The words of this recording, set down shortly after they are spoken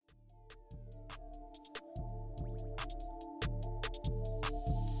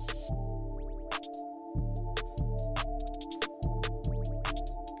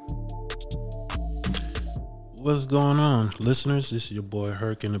What's going on, listeners? This is your boy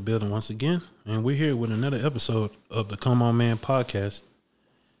Herc in the building once again, and we're here with another episode of the Come On Man podcast,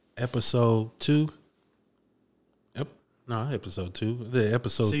 episode 2. Episode 2. The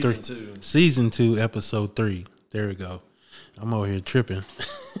episode Season 3. 2. Season 2, episode 3. There we go. I'm over here tripping.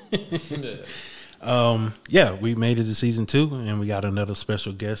 We made it to season 2, and we got another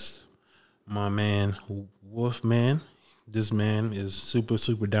special guest, my man Wolfman. This man is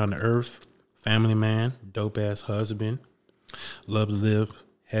super down to earth. Family man, dope ass husband, loves to live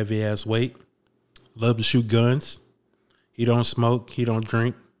heavy ass weight, loves to shoot guns. He don't smoke, he don't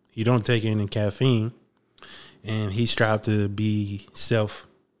drink, he don't take any caffeine, and he strives to be self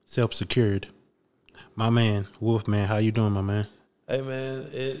secured. My man, Wolfman, how you doing, my man? Hey man,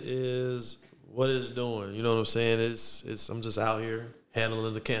 it is what it's doing. You know what I'm saying? It's I'm just out here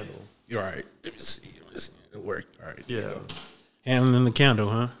handling the candle. You're all right. Let me see. It worked. All right. Yeah. Handling the candle,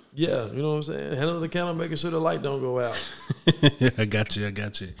 huh? Yeah, you know what I'm saying? Handling the candle, making sure the light don't go out. I got you.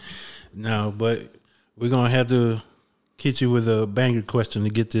 No, but we're going to have to hit you with a banger question to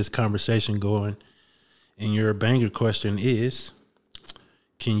get this conversation going. And your banger question is,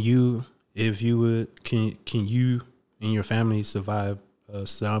 can you and your family survive a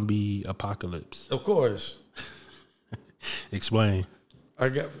zombie apocalypse? Of course. Explain.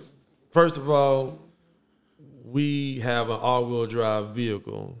 First of all, we have an all-wheel drive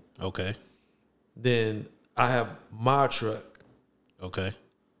vehicle. Okay. Then I have my truck. Okay.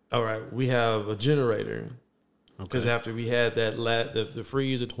 All right. We have a generator. Because Okay. after we had that the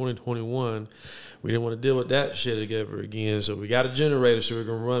freeze of 2021, we didn't want to deal with that shit ever again. So we got a generator so we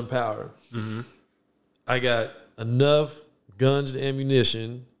can run power. Mm-hmm. I got enough guns and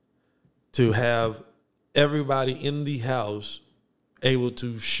ammunition to have everybody in the house able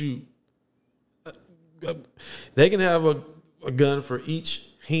to shoot. They can have a gun for each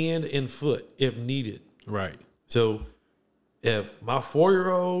hand and foot if needed. Right. So if my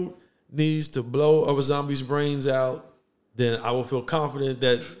 4-year-old needs to blow a zombie's brains out, then I will feel confident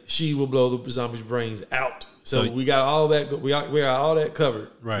that she will blow the zombie's brains out. So we got all that. We got all that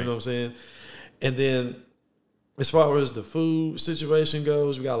covered. Right. You know what I'm saying? And then as far as the food situation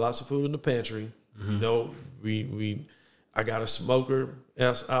goes, we got lots of food in the pantry. Mm-hmm. You know, I got a smoker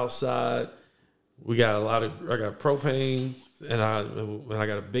outside. We got I got propane, and I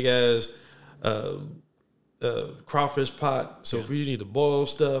got a big ass crawfish pot. So if you need to boil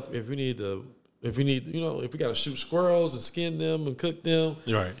stuff, if we got to shoot squirrels and skin them and cook them,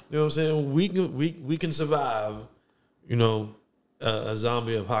 Right. You know what I'm saying? We can survive, a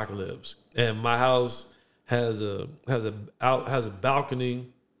zombie apocalypse. And my house has a balcony.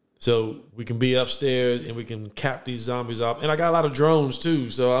 So we can be upstairs and we can cap these zombies off. And I got a lot of drones too,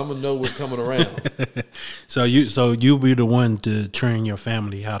 so I'm gonna know what's coming around. So you'll be the one to train your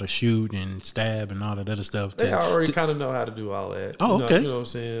family how to shoot and stab and all that other stuff. They already kind of know how to do all that. Oh, okay. You know what I'm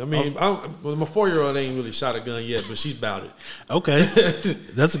saying? I mean, my 4-year-old ain't really shot a gun yet, but she's about it. Okay,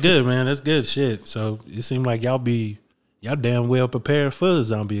 that's good, man. That's good shit. So it seemed like y'all damn well prepared for the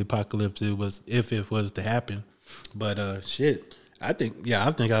zombie apocalypse. If it was to happen, but shit. I think I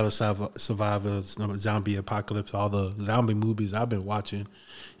would survive a zombie apocalypse. All the zombie movies I've been watching,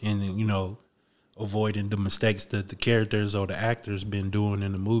 and avoiding the mistakes that the characters or the actors been doing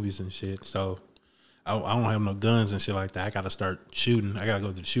in the movies and shit. So I don't have no guns and shit like that. I got to start shooting. I got to go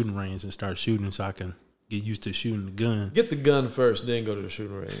to the shooting range and start shooting so I can get used to shooting the gun. Get the gun first, then go to the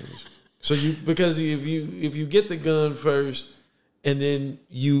shooting range. So because if you get the gun first, and then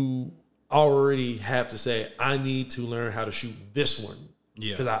you already have to say, I need to learn how to shoot this one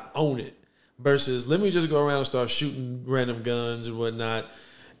because I own it, versus let me just go around and start shooting random guns and whatnot.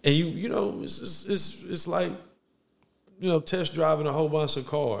 And it's like, test driving a whole bunch of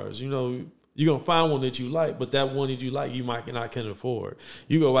cars. You're going to find one that you like, but that one that you like, you might not can afford.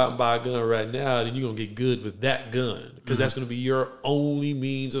 You go out and buy a gun right now, then you're going to get good with that gun because that's going to be your only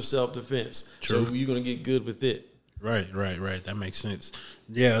means of self-defense. True. So you're going to get good with it. Right. That makes sense.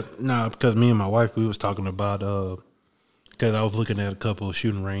 Yeah, because me and my wife, we was talking about, because I was looking at a couple of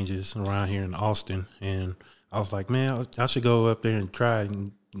shooting ranges around here in Austin, and I was like, man, I should go up there and try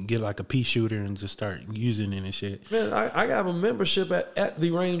and get like a pea shooter and just start using it and shit. Man, I have a membership at the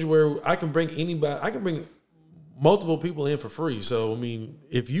range where I can bring anybody. I can bring multiple people in for free. So, I mean,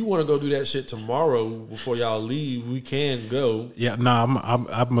 if you want to go do that shit tomorrow before y'all leave, we can go. Yeah, I'm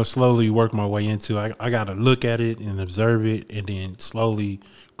gonna slowly work my way into it. I got to look at it and observe it and then slowly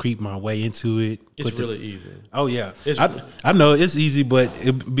creep my way into it. It's really easy. Oh, yeah. I know it's easy, but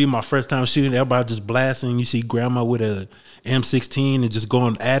it'd be my first time shooting. Everybody just blasting. You see grandma with a M16 and just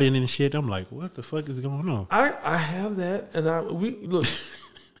going at it and shit. I'm like, what the fuck is going on? I have that, and we look.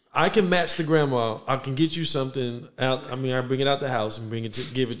 I can match the grandma. I can get you something out. I mean, I bring it out the house and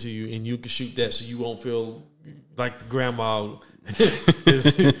give it to you, and you can shoot that, so you won't feel like the grandma. You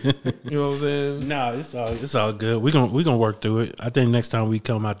know what I'm saying? No, it's all good. We're gonna work through it. I think next time we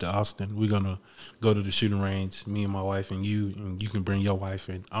come out to Austin, we're gonna go to the shooting range. Me and my wife and you can bring your wife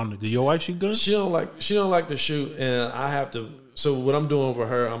in. I don't know. Do your wife shoot guns? She don't like to shoot, and I have to. So what I'm doing for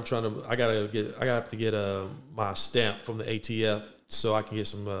her, I have to get my stamp from the ATF. So I can get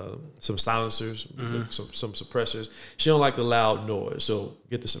some silencers, some suppressors. She don't like the loud noise, so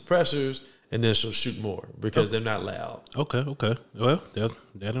get the suppressors, and then she'll shoot more because they're not loud. Okay. Well,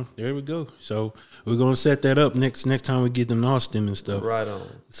 there we go. So we're gonna set that up next time we get to Austin and stuff. Right on.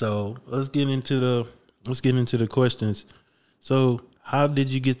 So let's get into the questions. So how did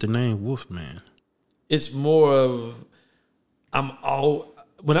you get the name Wolfman? It's more of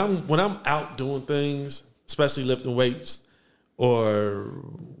when I'm out doing things, especially lifting weights. Or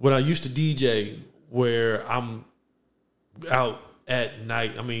when I used to DJ, where I'm out at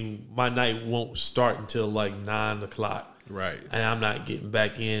night. I mean, my night won't start until like 9 o'clock. Right. And I'm not getting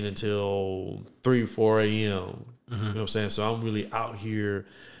back in until 3 or 4 a.m. You know what I'm saying? So I'm really out here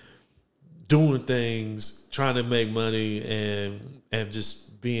doing things, trying to make money, and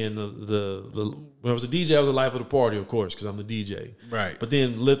just being the when I was a DJ, I was the life of the party, of course, because I'm the DJ. Right. But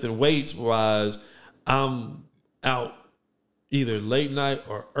then lifting weights wise, I'm out either late night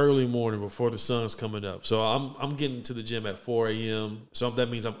or early morning before the sun's coming up. So I'm getting to the gym at 4 a.m. So that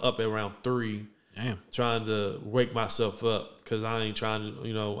means I'm up at around 3. Damn. Trying to wake myself up because I ain't trying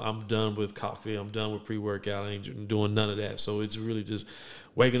to, I'm done with coffee. I'm done with pre-workout. I ain't doing none of that. So it's really just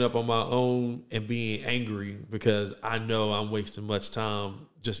waking up on my own and being angry because I know I'm wasting much time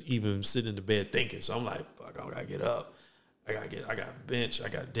just even sitting in the bed thinking. So I'm like, fuck, I gotta get up. I got bench. I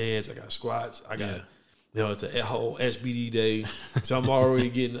got deads. I got squats. I got... Yeah. It's a whole SBD day. So I'm already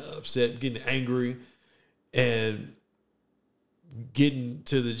getting upset, getting angry, and getting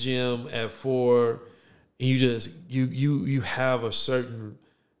to the gym at 4, and you have a certain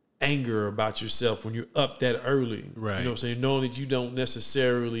anger about yourself when you're up that early. Right. You know what I'm saying? Knowing that you don't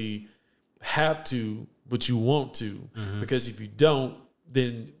necessarily have to, but you want to. Because if you don't,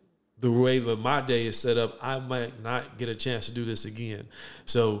 then the way that my day is set up, I might not get a chance to do this again.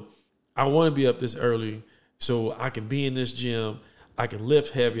 So I want to be up this early so I can be in this gym. I can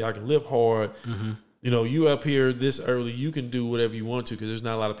lift heavy. I can lift hard. You up here this early, you can do whatever you want to because there's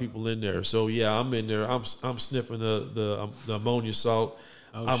not a lot of people in there. So, yeah, I'm in there. I'm sniffing the ammonia salt.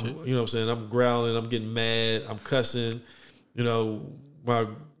 Shit. You know what I'm saying? I'm growling. I'm getting mad. I'm cussing. My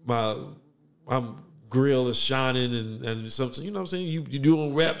grill is shining and something. You know what I'm saying? You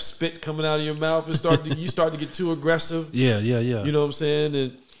doing reps, spit coming out of your mouth, and you start to get too aggressive. Yeah. You know what I'm saying?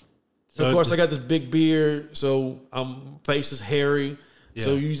 And of course, I got this big beard, so face is hairy. Yeah.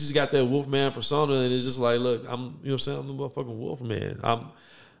 So you just got that Wolfman persona, and it's just like, look, I'm the motherfucking Wolfman.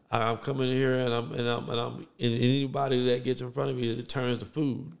 I'm coming in here, and anybody that gets in front of me, it turns to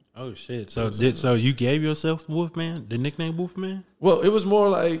food. Oh shit! So you gave yourself Wolfman, the nickname Wolfman? Well, it was more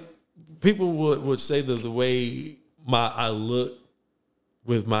like people would say the way I look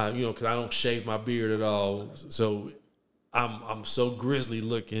with my, because I don't shave my beard at all, so I'm so grizzly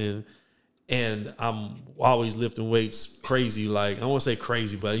looking. And I'm always lifting weights crazy. Like, I won't say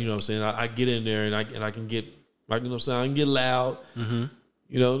crazy, but you know what I'm saying? I get in there and I can get, like, you know what I'm saying? I can get loud.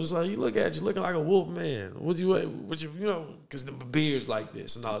 Just like, you looking like a wolf man. What you because the beard's like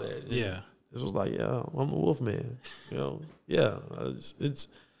this and all that. And yeah. It was like, yeah, I'm a wolf man. Yeah.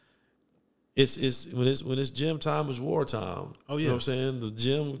 It's when it's gym time, it's war time. Oh, yeah. You know what I'm saying? The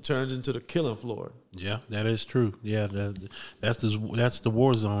gym turns into the killing floor. Yeah, that is true. Yeah, that's the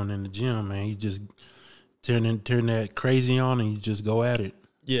war zone in the gym, man. You just turn that crazy on and you just go at it.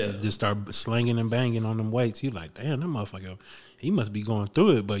 Yeah. You just start slinging and banging on them weights. You like, damn, that motherfucker, he must be going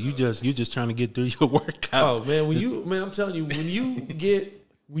through it, but you just trying to get through your workout. Oh man, I'm telling you, when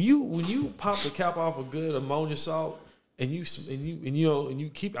you pop the cap off a good ammonia salt, and you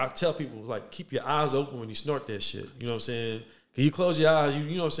keep, I tell people, like, keep your eyes open when you snort that shit. You know what I'm saying? Cause you close your eyes, you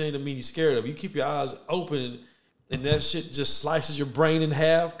know what I'm saying, to mean you're scared of it. You keep your eyes open and that shit just slices your brain in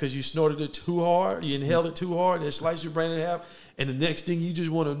half because you snorted it too hard, you inhaled it too hard, and it slices your brain in half. And the next thing you just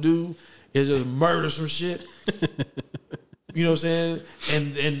want to do is just murder some shit. You know what I'm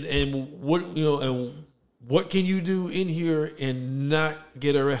saying? And what can you do in here and not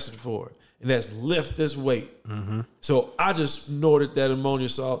get arrested for it? And that's lift this weight. So I just snorted that ammonia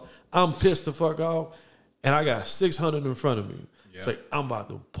salt. I'm pissed the fuck off, and I got 600 in front of me. Yeah. It's like, I'm about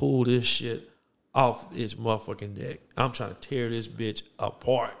to pull this shit off its motherfucking neck. I'm trying to tear this bitch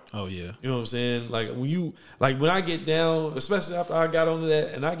apart. Oh yeah. You know what I'm saying? Like when I get down, especially after I got onto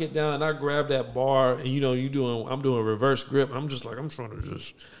that, and I get down and I grab that bar, and I'm doing a reverse grip. I'm just like, I'm trying to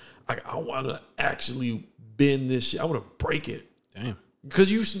just, like, I want to actually bend this shit. I want to break it. Damn.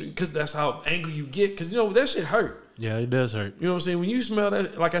 Because that's how angry you get. Because that shit hurt. Yeah, it does hurt. You know what I'm saying? When you smell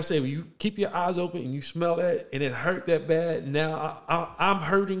that, like I said, when you keep your eyes open and you smell that and it hurt that bad, now I'm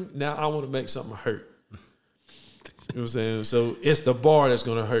hurting. Now I want to make something hurt. You know what I'm saying? So it's the bar that's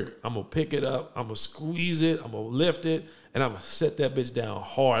going to hurt. I'm going to pick it up. I'm going to squeeze it. I'm going to lift it. And I'm going to set that bitch down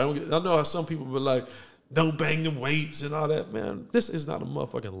hard. I know how some people be like, don't bang the weights and all that. Man, this is not a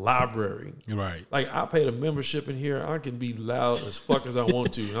motherfucking library. Right. Like, I paid a membership in here. I can be loud as fuck as I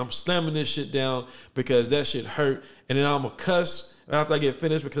want to. And I'm slamming this shit down because that shit hurt. And then I'm going to cuss after I get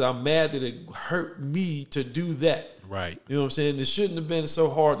finished because I'm mad that it hurt me to do that. Right. You know what I'm saying? It shouldn't have been so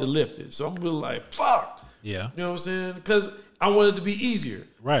hard to lift it. So I'm really like, fuck. Yeah. You know what I'm saying? Because I want it to be easier.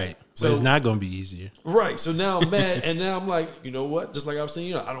 Right. So but it's not going to be easier. Right. So now I'm mad. And now I'm like, you know what? Just like I was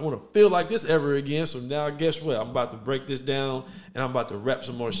saying, I don't want to feel like this ever again. So now guess what? I'm about to break this down and I'm about to rep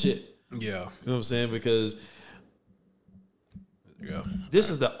some more shit. Yeah. You know what I'm saying? Because yeah, this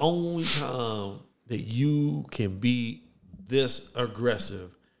is the only time that you can be this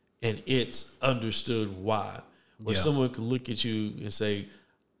aggressive and it's understood why. Where someone can look at you and say,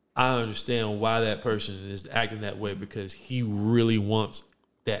 I understand why that person is acting that way because he really wants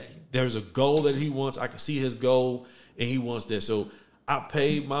that. There's a goal that he wants. I can see his goal and he wants that. So I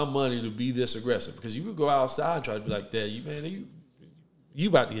paid my money to be this aggressive because you could go outside and try to be like that. You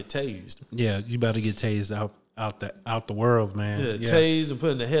about to get tased. Yeah, you about to get tased out the world, man. Yeah, tased and put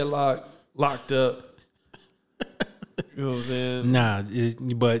in the headlock, locked up. You know what I'm saying? Nah,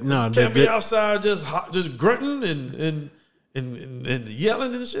 but no, can't be outside just grunting and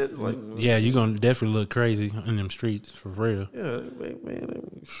yelling and shit. Like, yeah, you're gonna definitely look crazy in them streets for real. Yeah,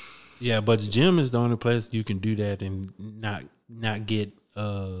 man. Yeah, but the gym is the only place you can do that and not get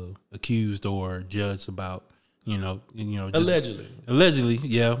accused or judged about. Just, allegedly,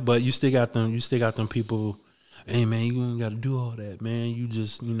 yeah. But you still got them people. Hey man, you ain't got to do all that, man. You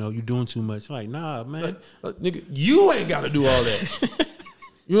just you're doing too much. Like, nah, man, nigga, you ain't got to do all that.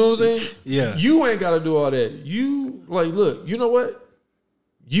 You know what I'm saying? Yeah, you ain't got to do all that. You look. You know what?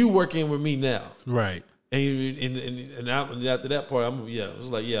 You working with me now, right? And after that part, it was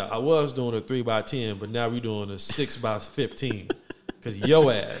like, I was doing a 3x10, but now we doing a 6x15. Cause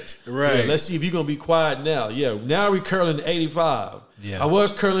your ass, right? Let's see if you're gonna be quiet now. Yeah, now we curling 85. Yeah, I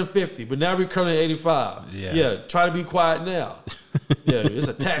was curling 50, but now we curling 85. Yeah, try to be quiet now. Yeah, it's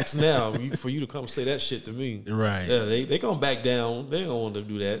a tax now for you to come say that shit to me. Right? Yeah, they gonna back down. They don't want to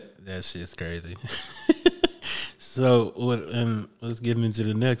do that. That shit's crazy. So, let's get into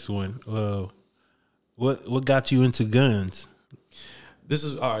the next one. What got you into guns? This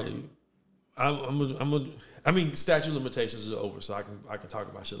is all right. Statute of limitations is over, so I can talk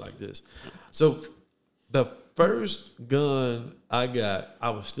about shit like this. So the first gun I got,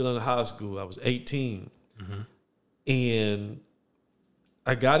 I was still in high school. I was 18, and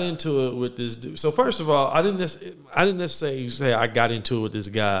I got into it with this dude. So first of all, I didn't necessarily say I got into it with this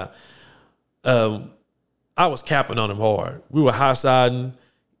guy. I was capping on him hard. We were high siding,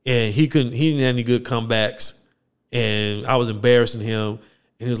 and he didn't have any good comebacks, and I was embarrassing him.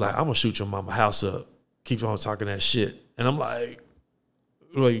 And he was like, "I'm gonna shoot your mama house up." Keeps on talking that shit. And I'm like,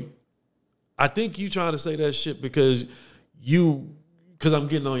 I think you trying to say that shit because I'm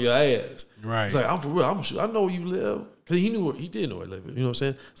getting on your ass. Right. It's like, I'm for real. I'm gonna shoot. I know where you live. Because he did know where I live. You know what I'm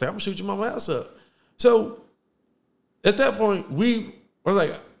saying? It's like, I'm gonna shoot your mama house up. So at that point,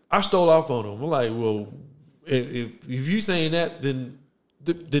 I stole off on him. I'm like, well, if you saying that, then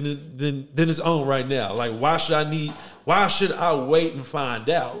it's on right now. Like, why should I wait and find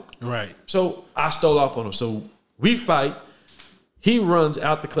out? Right. So I stole off on him. So we fight. He runs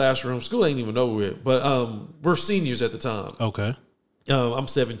out the classroom. School ain't even over it, but we're seniors at the time. Okay. I'm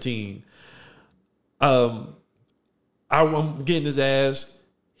 17. I'm getting his ass.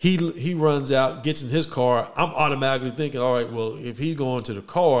 He runs out, gets in his car. I'm automatically thinking, all right, well, if he's going to the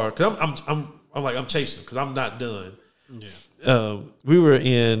car, because I'm chasing him because I'm not done. Yeah. We were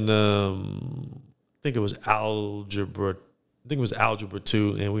in, I think it was algebra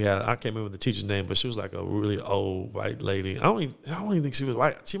 2, and I can't remember the teacher's name, but she was like a really old white lady. I don't even think she was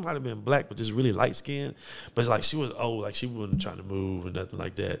white. She might have been black, but just really light skinned. But it's like she was old, like she wasn't trying to move or nothing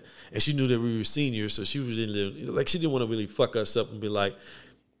like that. And she knew that we were seniors, so she didn't want to really fuck us up and be like,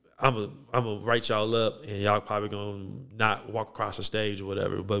 I'm gonna write y'all up, and y'all probably gonna not walk across the stage or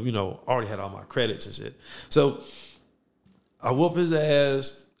whatever. But already had all my credits and shit. So I whoop his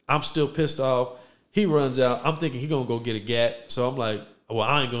ass. I'm still pissed off. He runs out. I'm thinking he gonna go get a gat. So I'm like, well,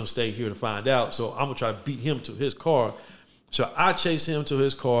 I ain't gonna stay here to find out. So I'm gonna try to beat him to his car. So I chase him to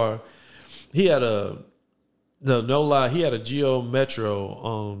his car. He had no lie, he had a Geo Metro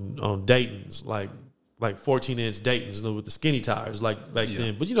on Dayton's, like 14-inch Dayton's, with the skinny tires, like back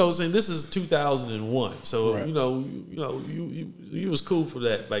then. But you know what I'm saying, this is 2001. So right. you was cool for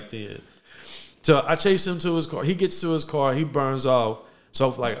that back then. So I chase him to his car. He gets to his car, he burns off. So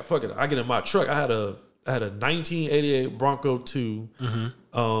like, fuck it, I get in my truck. I had a 1988 Bronco 2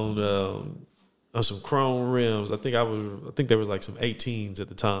 on some chrome rims. I think they were like some 18s at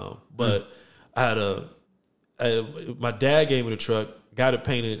the time. But I had my dad gave me the truck, got it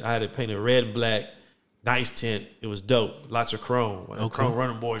painted. I had it painted red and black, nice tint. It was dope. Lots of chrome. Chrome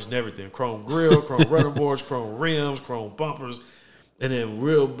running boards and everything. Chrome grill, chrome running boards, chrome rims, chrome bumpers, and then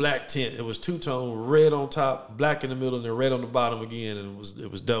real black tint. It was two-tone, red on top, black in the middle, and then red on the bottom again, and it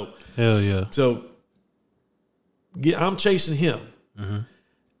was dope. Hell yeah. So I'm chasing him.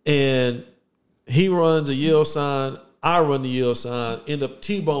 And he runs a yield sign. I run the yield sign. End up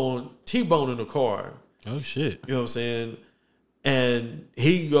T-boning the car. Oh shit! You know what I'm saying? And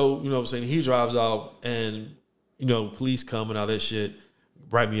he go. You know what I'm saying? He drives off, and police come and all that shit.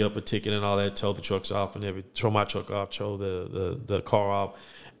 Write me up a ticket and all that. Tow the trucks off and everything. Throw my truck off. Tow the car off.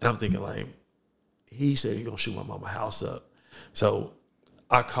 And I'm thinking like, he said he's gonna shoot my mama house up. So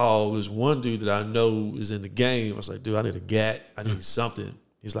I call this one dude that I know is in the game. I was like, dude, I need a gat. I need something.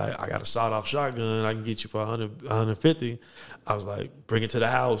 He's like, I got a sawed-off shotgun. I can get you for 150. I was like, bring it to the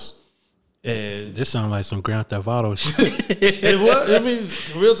house. And this sounds like some Grand Theft Auto shit. It was. I mean,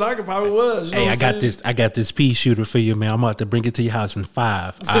 real talk, it probably was. Hey, I got this pea shooter for you, man. I'm about to bring it to your house in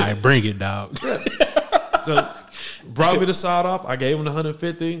 5. All right, bring it, dog. So brought me the sawed-off. I gave him the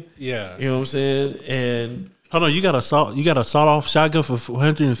 150. Yeah, you know what I'm saying. And hold on, you got a sawed-off shotgun for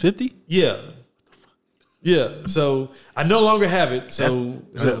 150? Yeah. Yeah, so I no longer have it. So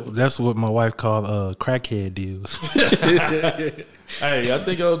that's what my wife called crackhead deals. Hey, I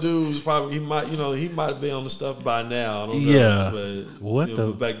think old dude was probably he might be on the stuff by now. I don't know. But,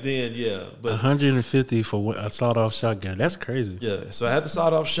 but back then, yeah. But 150 for a sawed-off shotgun. That's crazy. Yeah. So I had the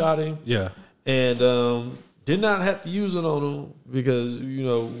sawed-off shotty. Yeah. And did not have to use it on him because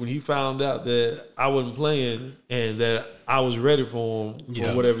when he found out that I wasn't playing and that I was ready for him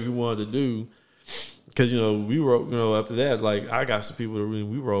for whatever he wanted to do. Because we rode, after that, like I got some people that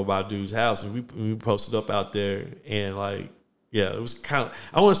we rode by dude's house and we posted up out there and like, yeah, it was kind of,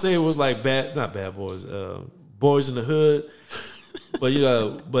 I want to say it was like not bad boys, boys in the hood, but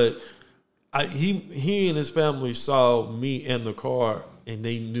he and his family saw me in the car and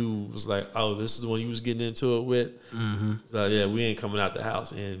they knew it was like, oh, this is the one he was getting into it with. So yeah, we ain't coming out the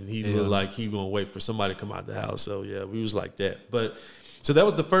house, and he looked like he gonna wait for somebody to come out the house. So yeah, we was like that, but. So that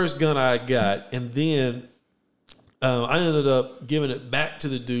was the first gun I got, and then I ended up giving it back to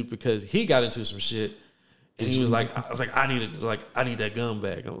the dude because he got into some shit, and he was like, "I was like, I need it. Like, I need that gun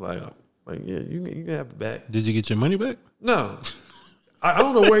back." I'm like, yeah, you can have it back. Did you get your money back? No, I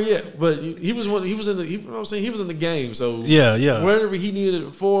don't know where yet, but he was in the. You know what I'm saying? He was in the game, so yeah. Wherever he needed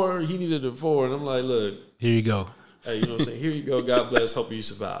it for, and I'm like, look, here you go. Hey, you know what I'm saying? Here you go. God bless. Hope you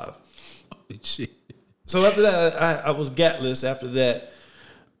survive. Holy shit. So after that, I was gatless after that,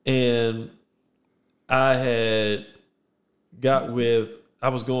 and I had got with, I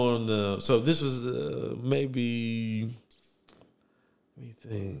was going, so this was maybe, let me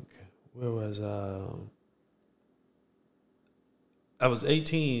think, where was I was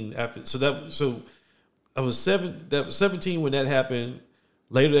 18 after, so I was 17 when that happened.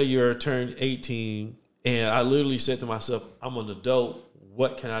 Later that year I turned 18, and I literally said to myself, I'm an adult.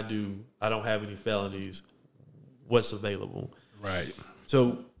 What can I do? I don't have any felonies. What's available? Right.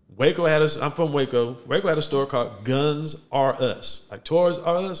 So Waco I'm from Waco. Waco had a store called Guns R Us. Like Toys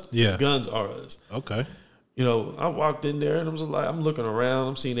R Us? Yeah. Guns R Us. Okay. I walked in there and I'm just like, I'm looking around.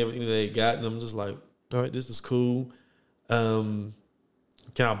 I'm seeing everything they got. And I'm just like, all right, this is cool. Can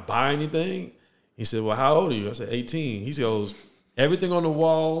I buy anything? He said, well, how old are you? I said, 18. He goes, everything on the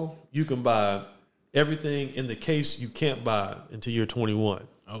wall you can buy. Everything in the case you can't buy until you're 21.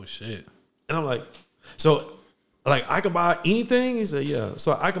 Oh shit! And I'm like, so, like I can buy anything? He said, yeah.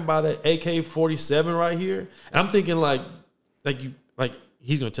 So I can buy that AK-47 right here. And I'm thinking like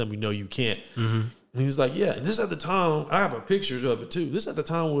he's gonna tell me no, you can't. Mm-hmm. And he's like, yeah. And this at the time, I have a picture of it too. This at the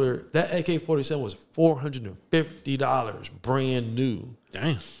time where that AK-47 was $450 brand new.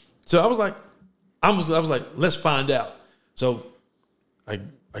 Damn. So I was like, let's find out. So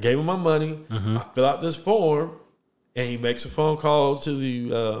I gave him my money. Mm-hmm. I fill out this form, and he makes a phone call to the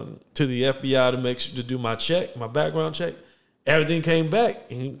FBI to do my check, my background check. Everything came back,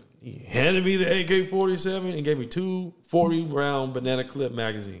 and he handed me the AK-47 and gave me 2 40-round banana clip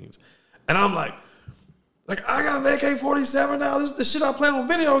magazines. And I'm like, I got an AK-47 now. This is the shit I play on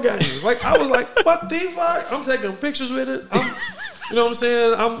video games. Like, I was like, what the fuck? I'm taking pictures with it. You know what I'm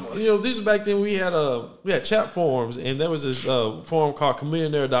saying? This is back then we had chat forums, and there was this forum called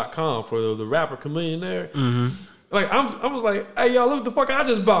Chameleonaire.com for the rapper Chameleonaire. Mm-hmm. Like, I was like, hey, y'all, look what the fuck I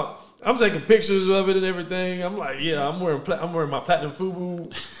just bought. I'm taking pictures of it and everything. I'm like, yeah, I'm wearing my platinum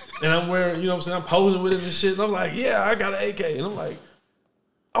FUBU, and I'm wearing, you know what I'm saying? I'm posing with it and shit. And I'm like, yeah, I got an AK. And I'm like,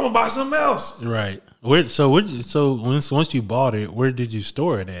 I'm gonna buy something else. Right. So once you bought it, where did you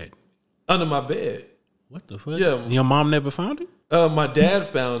store it at? Under my bed. What the fuck? Yeah. Your mom never found it? My dad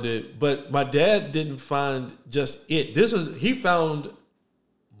found it, but my dad didn't find just it. He found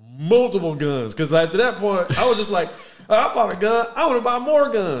multiple guns. Because after that point, I was just like, I bought a gun. I want to buy more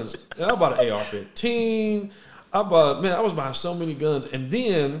guns. And I bought an AR-15. I was buying so many guns. And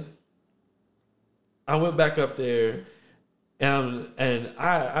then I went back up there, and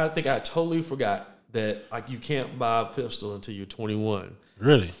I think I totally forgot that you can't buy a pistol until you're 21.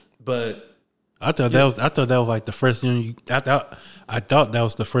 Really? But I thought that was like the first gun. I thought that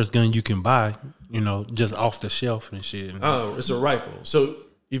was the first gun you can buy. Just off the shelf and shit. Oh, it's a rifle. So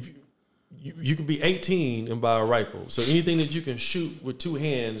if you can be 18 and buy a rifle. So anything that you can shoot with 2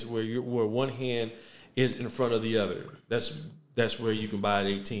 hands, where one hand is in front of the other, that's where you can buy at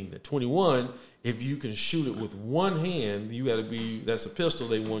 18. At 21, if you can shoot it with one hand, you got to be. That's a pistol.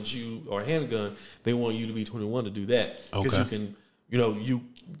 They want you, or a handgun. They want you to be 21 to do that, because you can.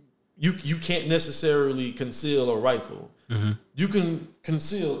 You can't necessarily conceal a rifle. Mm-hmm. You can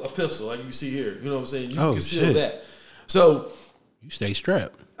conceal a pistol, like you see here. You know what I'm saying? You can conceal that. So you stay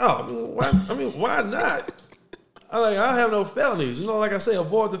strapped. Oh, why not? I have no felonies. Like I say,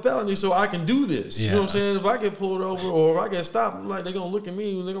 avoid the felony so I can do this. Yeah. You know what I'm saying? If I get pulled over or if I get stopped, they're gonna look at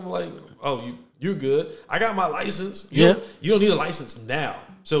me and they're gonna be like, "Oh, you're good. I got my license. You don't need a license now."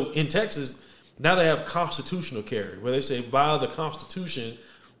 So in Texas, now they have constitutional carry, where they say by the Constitution,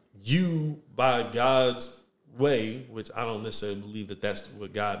 you, by God's way, which I don't necessarily believe that that's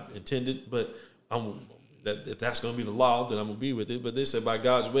what God intended, but if that's going to be the law, then I'm going to be with it. But they say by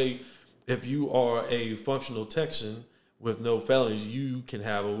God's way, if you are a functional Texan with no felonies, you can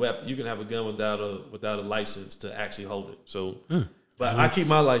have a weapon. You can have a gun without a license to actually hold it. So, but I keep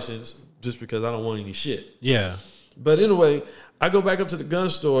my license just because I don't want any shit. Yeah. But anyway, I go back up to the gun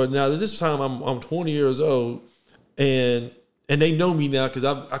store. Now, this time I'm 20 years old, and they know me now because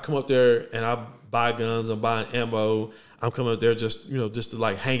I come up there and I buy guns. I'm buying ammo. I'm coming up there just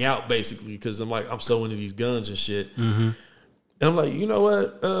to hang out basically, because I'm so into these guns and shit. Mm-hmm. And I'm like, you know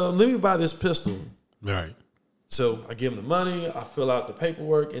what? Let me buy this pistol. Right. So I give him the money. I fill out the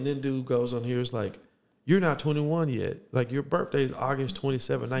paperwork, and then dude goes on here. It's like, you're not 21 yet. Like, your birthday is August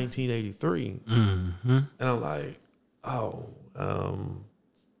 27, 1983. Mm-hmm. And I'm like, oh,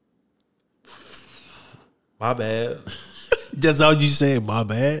 my bad. That's all you said, my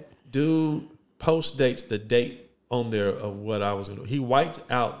bad? Dude post dates the date on there of what I was going to do. He wiped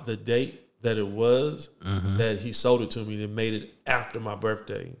out the date that it was that he sold it to me and made it after my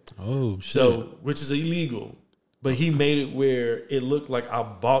birthday. Oh, shit. So, which is illegal. But he made it where it looked like I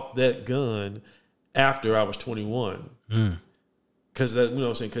bought that gun after I was 21. Because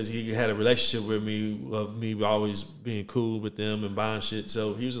because he had a relationship with me of me always being cool with them and buying shit.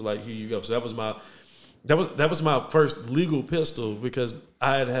 So he was just like, here you go. So that was my first legal pistol, because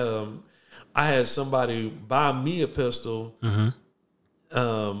I had somebody buy me a pistol.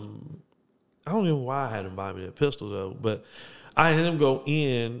 I don't know why I had him buy me a pistol though, but I had him go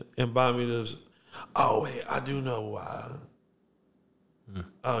in and buy me this. Oh wait, I do know why.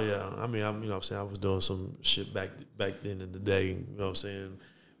 Oh yeah, I mean, I'm what I'm saying, I was doing some shit back then in the day. You know what I'm saying?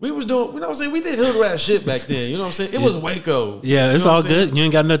 We was doing, you know what I'm saying? We did hood rat shit back then. You know what I'm saying? It was Waco. Yeah, it's all good. You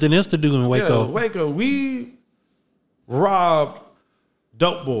ain't got nothing else to do in Waco. Yeah, Waco. We robbed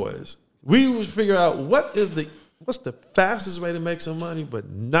dope boys. We was figure out what's the fastest way to make some money, but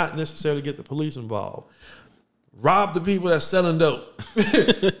not necessarily get the police involved. Rob the people that's selling dope. You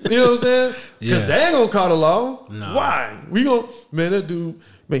know what I'm saying? Because they ain't gonna call the law. No. Why? That dude,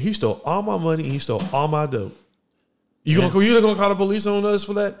 he stole all my money and he stole all my dope. You gonna call the police on us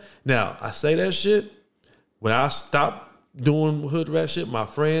for that? Now, I say that shit. When I stopped doing hood rat shit, my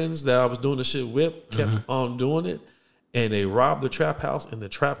friends that I was doing the shit with kept on doing it, and they robbed the trap house, and the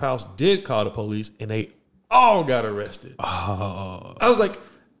trap house did call the police, and they all got arrested. Oh. I was like,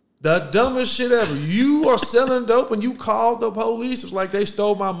 the dumbest shit ever. You are selling dope and you called the police. It's like they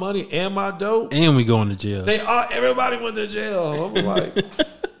stole my money and my dope. And we going to jail. Everybody went to jail. I'm like,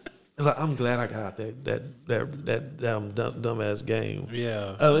 was like, I'm glad I got that dumbass game.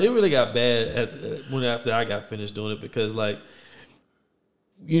 Yeah. It really got bad after I got finished doing it because like,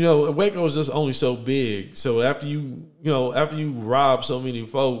 Waco is just only so big. So after you rob so many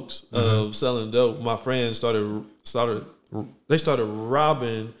folks of selling dope, my friends started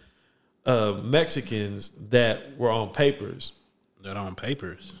robbing Mexicans that were on papers. That on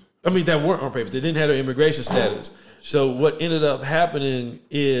papers. I mean, that weren't on papers. They didn't have their immigration status. So what ended up happening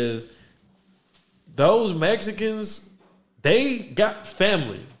is those Mexicans, they got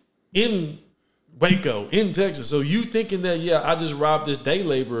family in Waco, in Texas. So you thinking that, I just robbed this day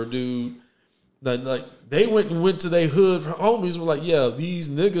laborer dude. Like they went to their hood homies and were like, these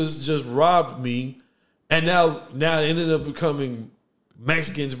niggas just robbed me. And now it ended up becoming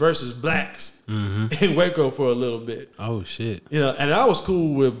Mexicans versus blacks in Waco for a little bit. Oh shit. And I was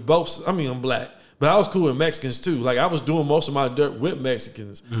cool with both. I mean, I'm black, but I was cool with Mexicans too. Like I was doing most of my dirt with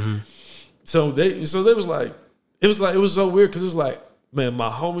Mexicans. So they was like, it was so weird because it was like, man, my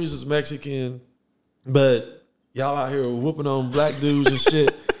homies is Mexican, but y'all out here whooping on black dudes and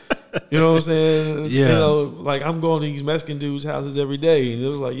shit. You know what I'm saying? Yeah. Like I'm going to these Mexican dudes' houses every day, and it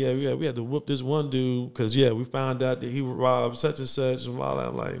was like, we had to whoop this one dude because we found out that he robbed such and such and all that.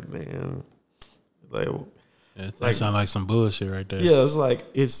 I'm like, man, that sounds like some bullshit right there. Yeah, it's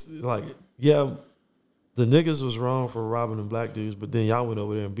like the niggas was wrong for robbing them black dudes, but then y'all went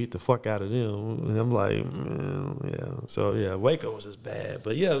over there and beat the fuck out of them, and I'm like, man, So Waco was just bad,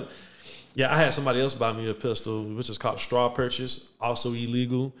 but I had somebody else buy me a pistol, which is called straw purchase, also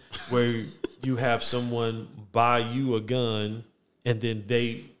illegal, where you have someone buy you a gun and then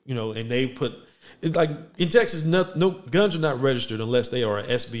they, and they put, like in Texas, no guns are not registered unless they are an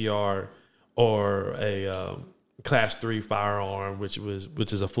SBR or a Class 3 firearm, which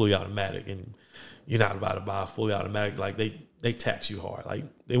is a fully automatic, and you're not about to buy a fully automatic. Like they tax you hard. Like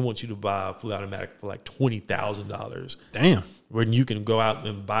they want you to buy a fully automatic for like $20,000. Damn. When you can go out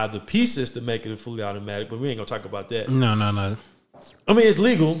and buy the pieces to make it a fully automatic, but we ain't gonna talk about that. No. I mean, it's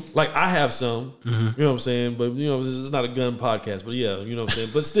legal. Like I have some, you know what I'm saying. But this is not a gun podcast. But you know what I'm saying.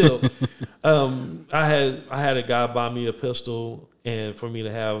 But still, I had a guy buy me a pistol, and for me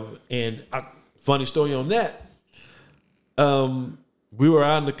to have. And funny story on that. We were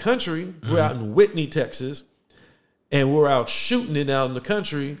out in the country. We were out in Whitney, Texas, and we were out shooting it out in the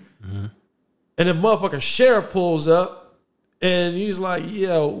country. And the motherfucking sheriff pulls up. And he's like,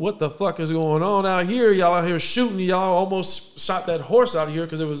 what the fuck is going on out here? Y'all out here shooting. Y'all almost shot that horse out here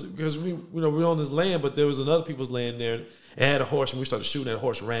because we we're on this land, but there was another people's land there and had a horse, and we started shooting. That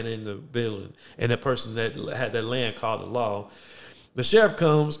horse ran in the building, and that person that had that land called the law. The sheriff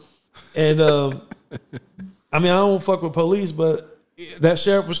comes, and I mean, I don't fuck with police, but that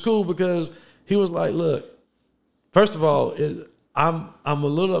sheriff was cool because he was like, look, first of all, I'm a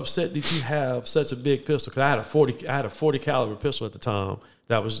little upset that you have such a big pistol because I had a 40 caliber pistol at the time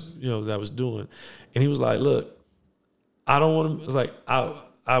that was doing, and he was like, look, I don't want to. It's like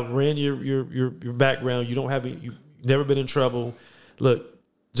I ran your background. You don't have any. You've never been in trouble. Look,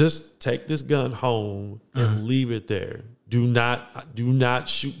 just take this gun home and leave it there. Do not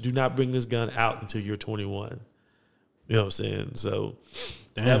shoot. Do not bring this gun out until you're 21. You know what I'm saying? So,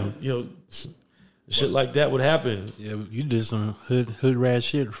 damn, shit like that would happen. Yeah, you did some hood rat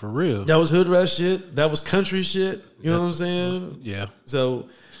shit for real. That was hood rat shit. That was country shit. You know what I'm saying? Yeah. So,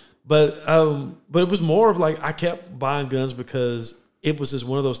 but it was more of like I kept buying guns because it was just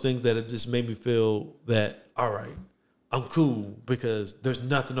one of those things that it just made me feel that, all right, I'm cool because there's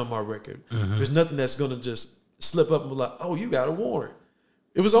nothing on my record. There's nothing that's gonna just slip up and be like, oh, you got a warrant.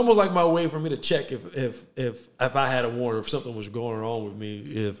 It was almost like my way for me to check if I had a warrant, if something was going on with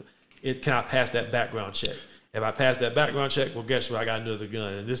me, can I pass that background check? If I pass that background check, well, guess what? I got another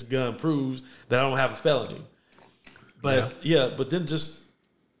gun, and this gun proves that I don't have a felony. But but then just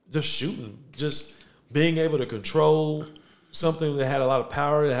shooting, just being able to control something that had a lot of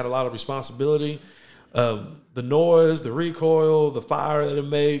power, that had a lot of responsibility, the noise, the recoil, the fire that it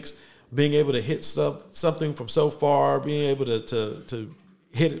makes, being able to hit something from so far, being able to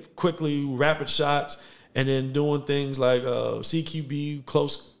hit it quickly, rapid shots, and then doing things like CQB,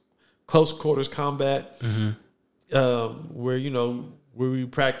 close quarters combat, where we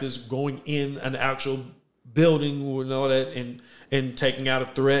practice going in an actual building and all that, and taking out a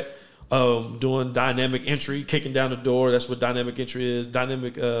threat, doing dynamic entry, kicking down the door. That's what dynamic entry is.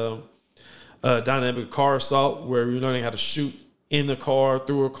 Dynamic car assault, where we're learning how to shoot in the car,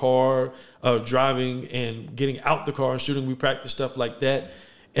 through a car, driving and getting out the car and shooting. We practice stuff like that.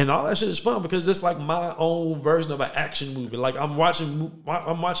 And all that shit is fun because it's like my own version of an action movie. Like I'm watching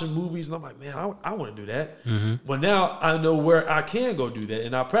movies and I'm like, man, I want to do that. Mm-hmm. But now I know where I can go do that,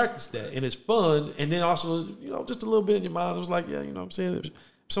 and I practice that, and it's fun. And then also, just a little bit in your mind, it was like, yeah, what I'm saying, if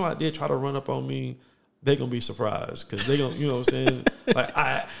somebody did try to run up on me, they gonna be surprised because they gonna, what I'm saying,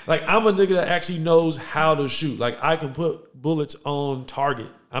 I'm a nigga that actually knows how to shoot. Like I can put bullets on target.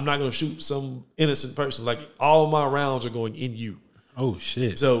 I'm not gonna shoot some innocent person. Like all my rounds are going in you. Oh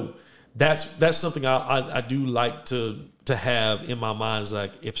shit! So that's something I do like to have in my mind. Is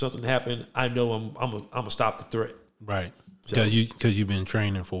like if something happened, I know I'm gonna stop the threat. Right. Because you've been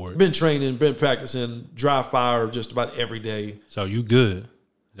training for it. Been training, been practicing dry fire just about every day. So you good?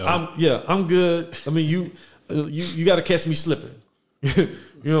 I'm good. I mean you got to catch me slipping. You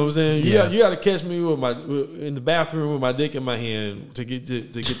know what I'm saying? You got to catch me in the bathroom with my dick in my hand to get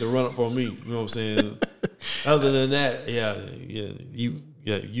the run up on me. You know what I'm saying? Other than that,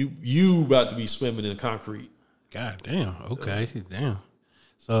 you about to be swimming in concrete. God damn. Okay, damn.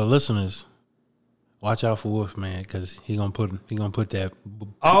 So listeners, watch out for Wolfman because he gonna put that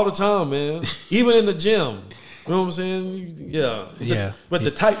all the time, man. Even in the gym. You know what I'm saying? Yeah. With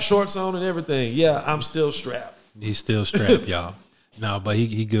the tight shorts on and everything. Yeah, I'm still strapped. He's still strapped, y'all. No, but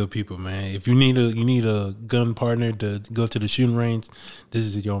he good people, man. If you need a gun partner to go to the shooting range, this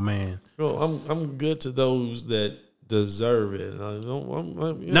is your man. Bro, I'm good to those that deserve it. Everybody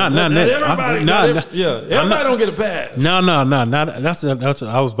don't get a pass. No. That's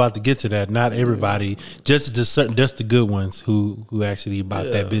I was about to get to that. Not everybody, just the good ones who actually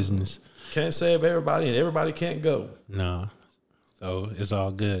about that business. Can't save everybody, and everybody can't go. No, so it's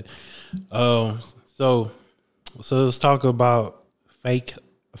all good. So let's talk about fake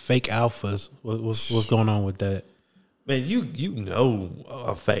alphas. What's going on with that? Man, you know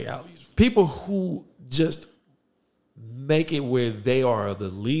a fake alpha. People who just make it where they are the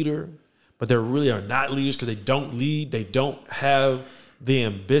leader, but they really are not leaders because they don't lead. They don't have the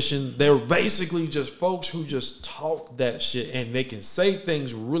ambition. They're basically just folks who just talk that shit and they can say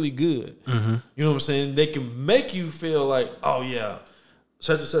things really good. Mm-hmm. You know what I'm saying? They can make you feel like, oh yeah,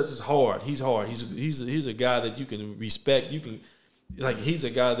 such and such is hard. He's hard. He's a guy that you can respect. You can he's a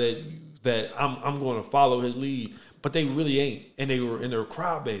guy that I'm going to follow his lead. But they really ain't, and they're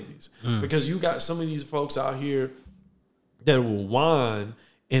crybabies because you got some of these folks out here that will whine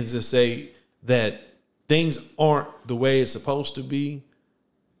and just say that things aren't the way it's supposed to be.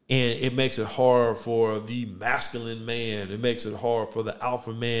 And it makes it hard for the masculine man. It makes it hard for the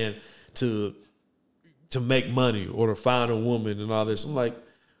alpha man to make money or to find a woman and all this. I'm like,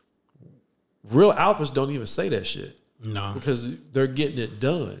 real alphas don't even say that shit. No. Because they're getting it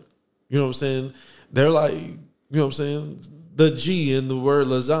done. You know what I'm saying? They're like, you know what I'm saying? The G in the word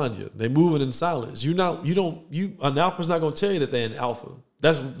lasagna. They moving in silence. An alpha's not gonna tell you that they're an alpha.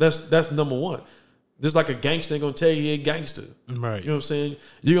 That's number one. Just like a gangster ain't gonna tell you he a gangster. Right. You know what I'm saying?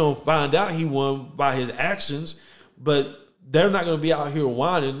 You're gonna find out he won by his actions, but they're not gonna be out here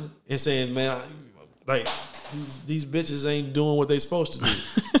whining and saying, man, these bitches ain't doing what they supposed to do.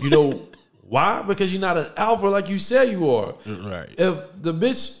 You know why? Because you're not an alpha like you say you are. Right. If the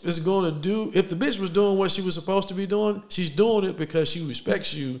bitch was doing what she was supposed to be doing, she's doing it because she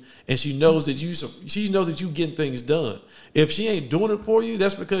respects you and she knows that you getting things done. If she ain't doing it for you,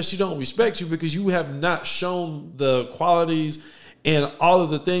 that's because she don't respect you because you have not shown the qualities and all of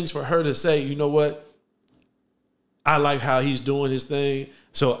the things for her to say, you know what? I like how he's doing his thing,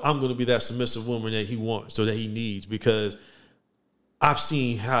 so I'm going to be that submissive woman that he wants, so that he needs, because I've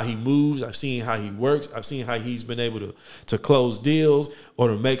seen how he moves. I've seen how he works. I've seen how he's been able to close deals or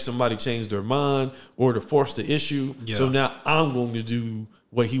to make somebody change their mind or to force the issue. Yeah. So now I'm going to do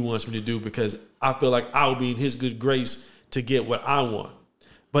what he wants me to do because I feel like I'll be in his good grace to get what I want.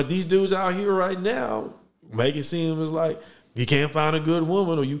 But these dudes out here right now make it seem as like you can't find a good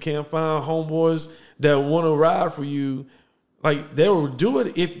woman or you can't find homeboys that want to ride for you. Like, they will do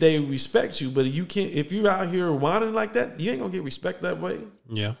it if they respect you, but if you're out here whining like that, you ain't gonna get respect that way.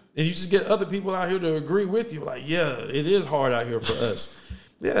 Yeah. And you just get other people out here to agree with you. Like, yeah, it is hard out here for us.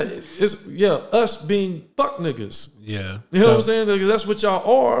 Us being fuck niggas. Yeah. You know what I'm saying? Because that's what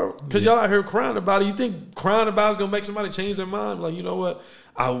y'all are. Because y'all out here crying about it. You think crying about it is gonna make somebody change their mind? Like, you know what?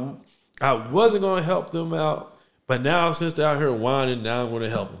 I wasn't gonna help them out, but now since they're out here whining, now I'm gonna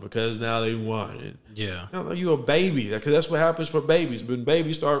help them because now they whining. Yeah. You a baby, because that's what happens for babies. When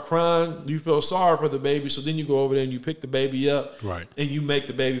babies start crying, you feel sorry for the baby, so then you go over there and you pick the baby up, right, and you make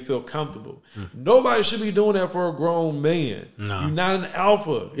the baby feel comfortable. Nobody should be doing that for a grown man. No. You're not an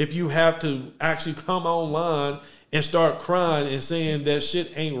alpha if you have to actually come online and start crying and saying that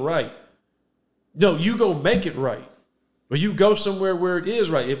shit ain't right. No, you go make it right. But you go somewhere where it is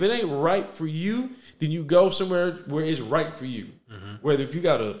right. If it ain't right for you, then you go somewhere where it's right for you. Mm-hmm. Whether if you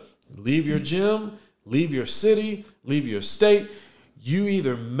got to leave your gym, leave your city, leave your state, you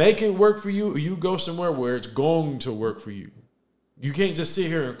either make it work for you or you go somewhere where it's going to work for you. You can't just sit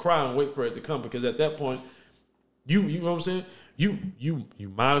here and cry and wait for it to come, because at that point, you know what I'm saying? You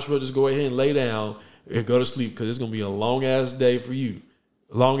might as well just go ahead and lay down and go to sleep, because it's going to be a long ass day for you.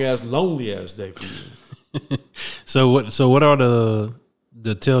 A long ass, lonely ass day for you. So what are the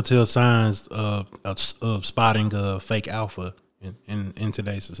telltale signs of spotting a fake alpha in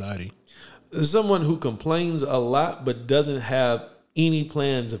today's society? Someone who complains a lot but doesn't have any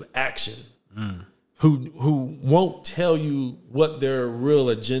plans of action. Who won't tell you what their real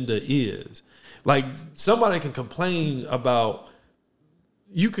agenda is. Like, somebody can complain about,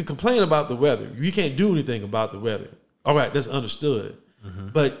 you can complain about the weather. You can't do anything about the weather. All right, that's understood. Mm-hmm.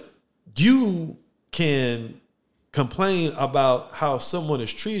 But you can complain about how someone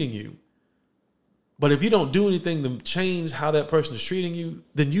is treating you. But if you don't do anything to change how that person is treating you,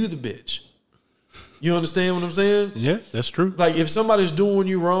 then you the bitch. You understand what I'm saying? Yeah, that's true. Like, if somebody's doing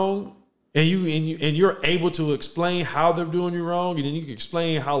you wrong, and you're able to explain how they're doing you wrong, and then you can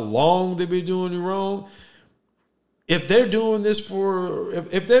explain how long they've been doing you wrong. If they're doing this for,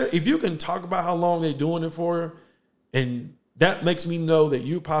 if you can talk about how long they're doing it for, and that makes me know that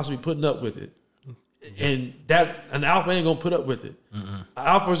you're possibly putting up with it, and that an alpha ain't gonna put up with it. Mm-mm.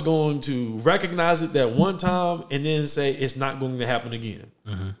 Alpha is going to recognize it that one time and then say it's not going to happen again,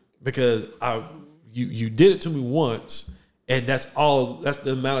 because you did it to me once. And that's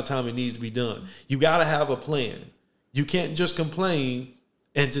the amount of time it needs to be done. You got to have a plan. You can't just complain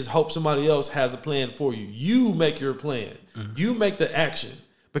and just hope somebody else has a plan for you. You make your plan. Mm-hmm. You make the action.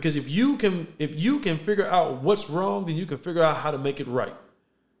 Because if you can figure out what's wrong, then you can figure out how to make it right.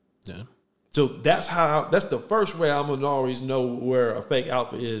 Yeah. So that's the first way I'm gonna always know where a fake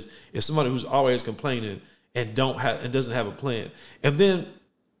alpha is somebody who's always complaining and doesn't have a plan. And then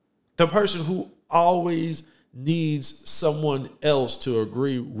the person who always needs someone else to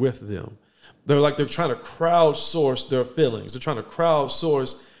agree with them. They're trying to crowdsource their feelings. They're trying to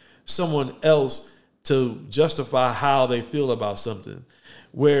crowdsource someone else to justify how they feel about something.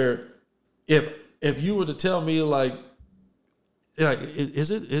 Where if you were to tell me does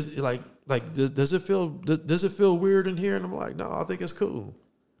it feel weird in here? And I'm like, no, I think it's cool.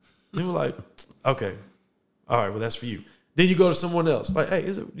 And you're like, okay, all right, well, that's for you. Then you go to someone else. Like, hey,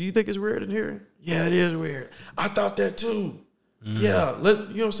 do you think it's weird in here? Yeah, it is weird. I thought that too. Mm. Yeah, you know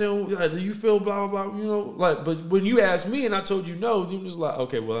what I'm saying? Like, do you feel blah, blah, blah? You know, but when you asked me and I told you no, you just like,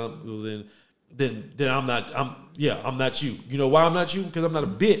 okay, well, then I'm not you. You know why I'm not you? Because I'm not a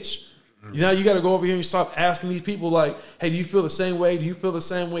bitch. Mm. You know, you got to go over here and stop asking these people like, hey, do you feel the same way? Do you feel the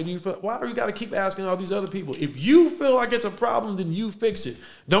same way? Why do you got to keep asking all these other people? If you feel like it's a problem, then you fix it.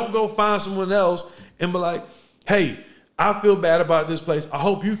 Don't go find someone else and be like, hey, I feel bad about this place. I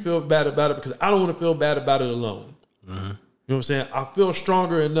hope you feel bad about it, because I don't want to feel bad about it alone. Mm-hmm. You know what I'm saying? I feel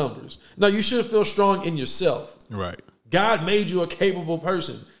stronger in numbers. No, you should feel strong in yourself. Right. God made you a capable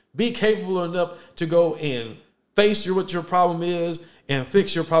person. Be capable enough to go and face what your problem is and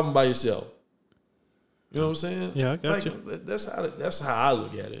fix your problem by yourself. You know what I'm saying? Yeah, I got you. That's how I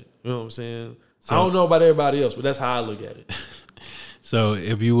look at it. You know what I'm saying? So, I don't know about everybody else, but that's how I look at it. So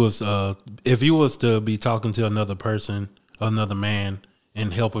if you was to be talking to another person, another man,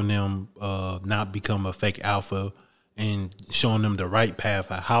 and helping them not become a fake alpha and showing them the right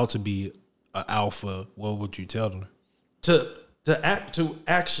path of how to be an alpha, what would you tell them? To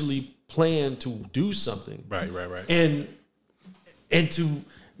actually plan to do something. Right. And to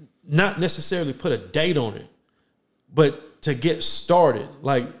not necessarily put a date on it, but to get started.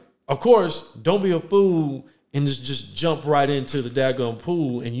 Like, of course, don't be a fool and just jump right into the daggone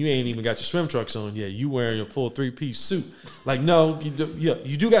pool and you ain't even got your swim trunks on yet. You wearing your full 3-piece suit. Like, no, you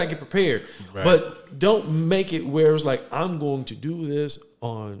do got to get prepared. Right. But don't make it where it's like, I'm going to do this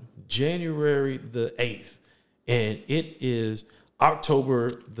on January the 8th. And it is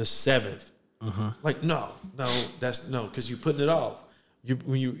October the 7th. Mm-hmm. Like, no, because you're putting it off. If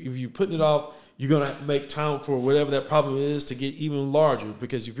you're putting it off, you're going to make time for whatever that problem is to get even larger.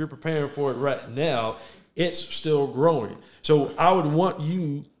 Because if you're preparing for it right now, it's still growing. So I would want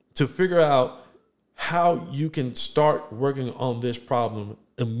you to figure out how you can start working on this problem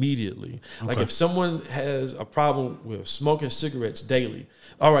immediately. Okay. Like, if someone has a problem with smoking cigarettes daily,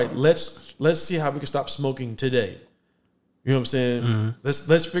 all right, let's see how we can stop smoking today. You know what I'm saying? Mm-hmm.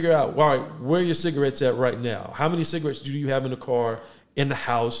 Let's figure out, all right, where are your cigarettes at right now? How many cigarettes do you have in the car, in the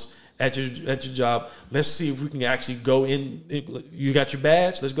house, at your job. Let's see if we can actually go in. You got your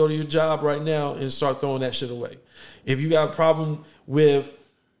badge. Let's go to your job right now and start throwing that shit away. If you got a problem with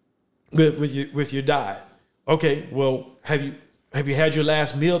your diet, okay, well, have you had your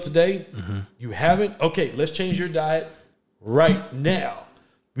last meal today? Mm-hmm. You haven't? Okay, let's change your diet right now.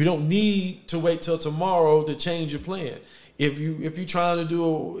 We don't need to wait till tomorrow to change your plan. If you're trying to do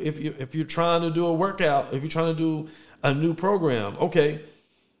a workout, if you're trying to do a new program, okay,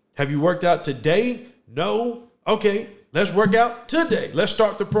 have you worked out today? No. Okay, let's work out today. Let's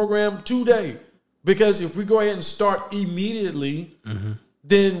start the program today. Because if we go ahead and start immediately, mm-hmm.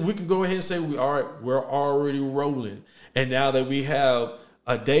 then we can go ahead and say we're already rolling. And now that we have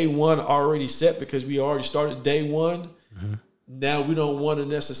a day one already set because we already started day one, mm-hmm. now we don't want to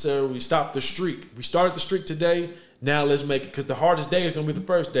necessarily stop the streak. We started the streak today. Now let's make it, because the hardest day is going to be the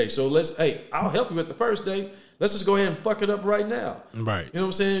first day. So I'll help you with the first day. Let's just go ahead and fuck it up right now. Right. You know what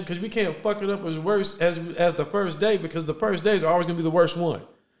I'm saying? Because we can't fuck it up as worse as the first day, because the first day is always going to be the worst one.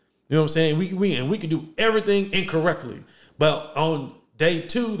 You know what I'm saying? We can do everything incorrectly. But on day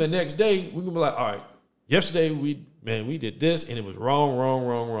two, the next day, we can be like, all right, yesterday we did this and it was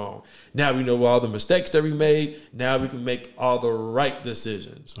wrong. Now we know all the mistakes that we made. Now we can make all the right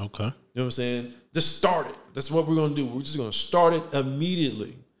decisions. Okay. You know what I'm saying? Just start it. That's what we're going to do. We're just going to start it immediately.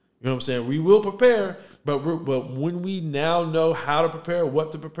 You know what I'm saying? We will prepare, but when we now know how to prepare,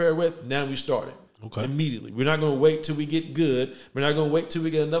 what to prepare with, now we start it. Okay. Immediately. We're not going to wait till we get good. We're not going to wait till we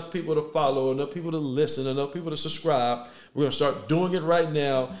get enough people to follow, enough people to listen, enough people to subscribe. We're going to start doing it right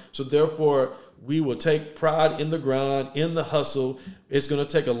now. So therefore, we will take pride in the grind, in the hustle. It's going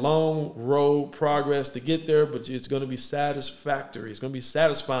to take a long road progress to get there, but it's going to be satisfactory. It's going to be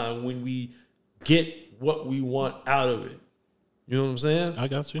satisfying when we get what we want out of it. You know what I'm saying? I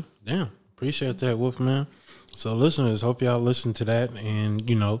got you. Damn. Appreciate that, Wolfman. So listeners, hope y'all listen to that. And,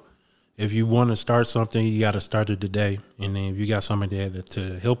 if you want to start something, you got to start it today. And then if you got somebody there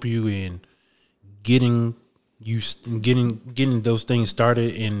to help you in getting those things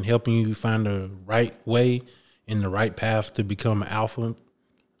started and helping you find the right way and the right path to become an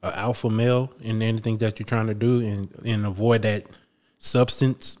alpha male in anything that you're trying to do, and avoid that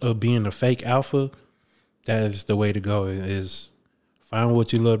substance of being a fake alpha, that is the way to go. Is find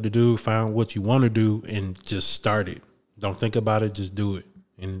what you love to do, find what you want to do, and just start it. Don't think about it, just do it.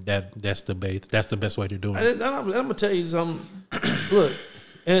 And that's the best way to do it. I'm gonna tell you something. Look,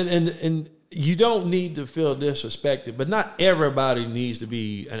 and you don't need to feel disrespected, but not everybody needs to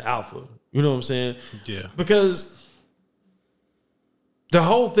be an alpha. You know what I'm saying? Yeah. Because the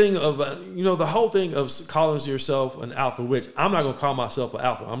whole thing of calling yourself an alpha, which I'm not gonna call myself an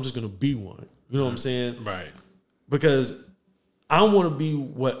alpha. I'm just gonna be one. You know what I'm saying? Right. Because I want to be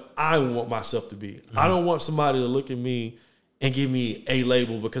what I want myself to be. Mm-hmm. I don't want somebody to look at me and give me a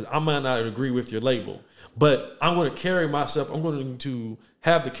label, because I might not agree with your label. But I'm going to carry myself. I'm going to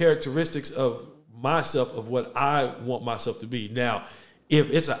have the characteristics of myself, of what I want myself to be. Now,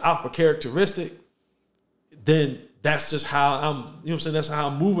 if it's an alpha characteristic, then that's just how I'm, you know what I'm saying? That's how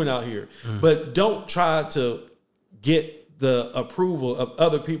I'm moving out here. Mm. But don't try to get the approval of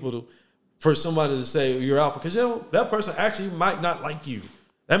other people for somebody to say you're alpha, because that person actually might not like you.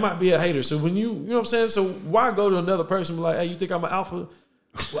 That might be a hater. So when you know what I'm saying? So why go to another person and be like, hey, you think I'm an alpha?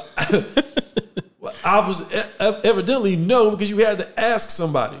 Well, alphas evidently no, because you had to ask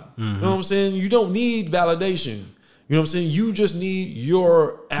somebody. Mm-hmm. You know what I'm saying? You don't need validation. You know what I'm saying? You just need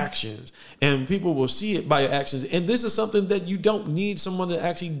your actions. And people will see it by your actions. And this is something that you don't need someone to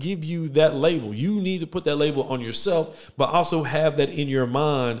actually give you that label. You need to put that label on yourself, but also have that in your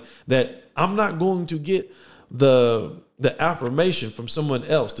mind that I'm not going to get the affirmation from someone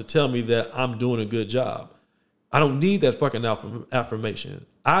else to tell me that I'm doing a good job. I don't need that fucking affirmation.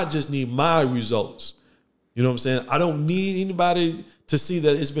 I just need my results. You know what I'm saying? I don't need anybody to see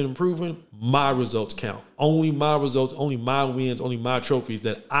that it's been improving. My results count. Only my results, only my wins, only my trophies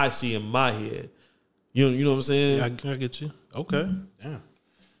that I see in my head. You know what I'm saying? Yeah, I get you. Okay. Yeah.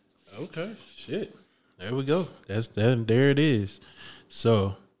 Okay. Shit. There we go. That's that. There it is.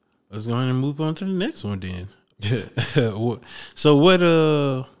 So let's go ahead and move on to the next one then. So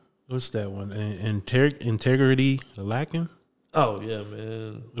what's that one? Integrity lacking? Oh yeah,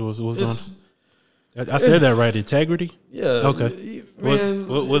 man. What's going on? I said that right. Integrity? Yeah. Okay. Man,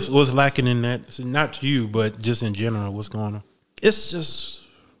 what's lacking in that? So not you, but just in general, what's going on? It's just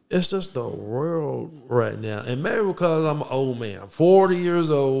the world right now. And maybe because I'm an old man. I'm 40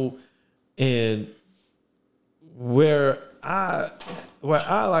 years old, and where I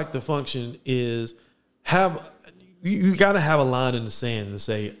like to function is you got to have a line in the sand and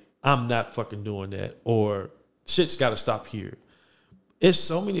say, I'm not fucking doing that, or shit's got to stop here. it's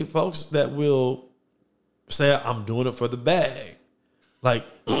so many folks that will say, I'm doing it for the bag. Like,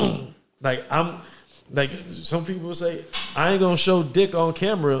 like some people will say, I ain't gonna show dick on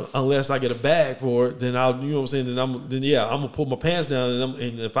camera unless I get a bag for it. Then I'll, you know what I'm saying? I'm gonna pull my pants down,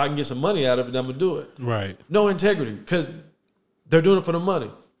 and if I can get some money out of it, I'm gonna do it. Right. No integrity, because they're doing it for the money.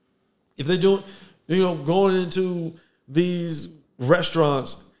 If they're doing, going into these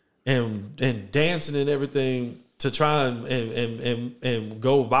restaurants and dancing and everything to try and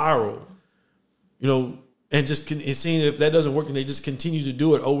go viral, and just seeing if that doesn't work, and they just continue to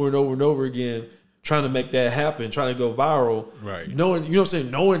do it over and over and over again, trying to make that happen, trying to go viral. Right. Knowing, you know what I'm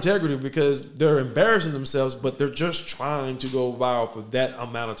saying, no integrity, because they're embarrassing themselves, but they're just trying to go viral for that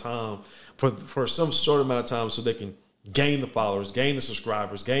amount of time, for some short amount of time, so they can gain the followers, gain the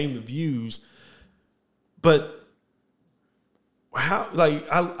subscribers, gain the views. But how, like,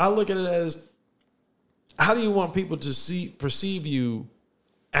 I look at it as, how do you want people to perceive you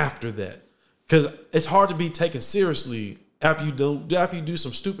after that? Because it's hard to be taken seriously after you do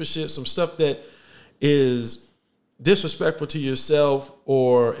some stupid shit, some stuff that is disrespectful to yourself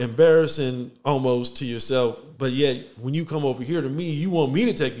or embarrassing almost to yourself. But yet, when you come over here to me, you want me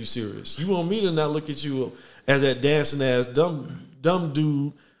to take you serious. You want me to not look at you as that dancing ass dumb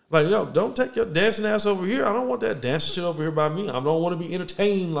dude. Like, yo, don't take your dancing ass over here. I don't want that dancing shit over here by me. I don't want to be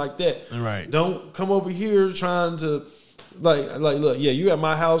entertained like that. Right. Don't come over here trying to like look, yeah, you at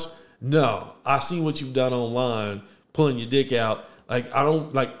my house. No, I seen what you've done online, pulling your dick out. I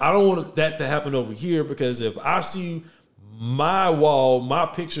don't want that to happen over here, because if I see my wall, my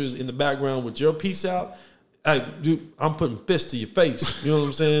pictures in the background with your piece out, I'm putting fists to your face. You know what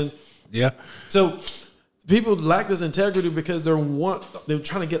I'm saying? Yeah. So people lack this integrity because they're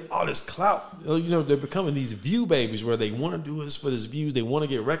trying to get all this clout. They're becoming these view babies where they want to do this for this views. They want to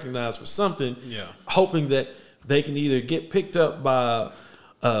get recognized for something, hoping that they can either get picked up by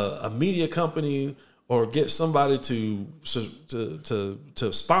a media company or get somebody to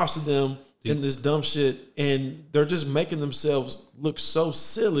sponsor them in this dumb shit. And they're just making themselves look so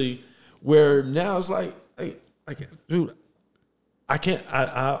silly, where now it's like, dude, I can't,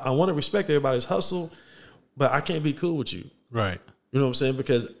 I want to respect everybody's hustle, but I can't be cool with you. Right. You know what I'm saying?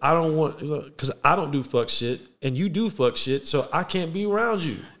 Because I don't do fuck shit, and you do fuck shit, so I can't be around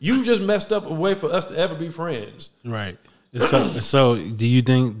you. You just messed up a way for us to ever be friends. Right. So do you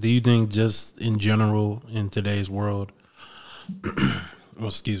think just in general in today's world, well,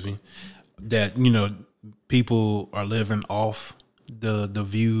 excuse me, that, people are living off the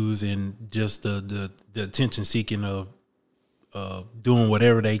views and just the attention seeking of doing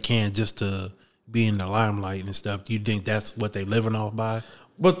whatever they can just to be in the limelight and stuff? Do you think that's what they living off by?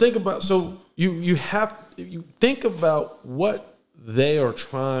 But think about, so you think about what they are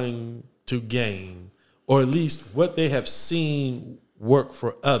trying to gain, or at least what they have seen work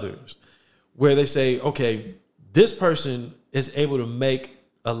for others, where they say, okay, this person is able to make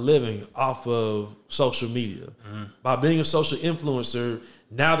a living off of social media by being a social influencer.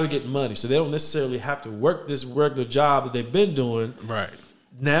 Now they're getting money, so they don't necessarily have to work this regular job that they've been doing. Right.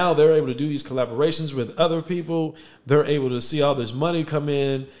 Now they're able to do these collaborations with other people. They're able to see all this money come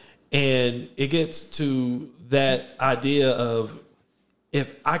in, and it gets to that idea of,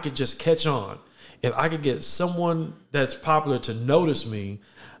 if I could just catch on, if I could get someone that's popular to notice me,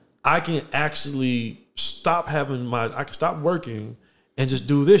 I can actually stop working and just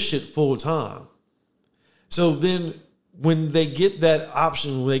do this shit full time. So then when they get that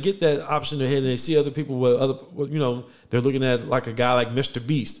option, in their head, and they see other people they're looking at like a guy like Mr.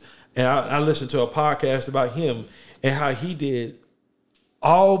 Beast. And I listened to a podcast about him and how he did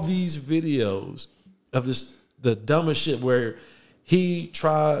all these videos of the dumbest shit, where he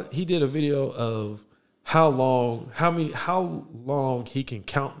did a video of how long he can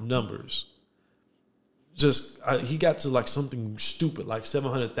count numbers. He got to like something stupid, like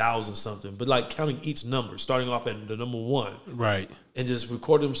 700,000 something, but like counting each number, starting off at the number 1. Right. And just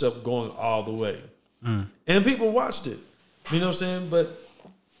recorded himself going all the way. And people watched it. You know what I'm saying? But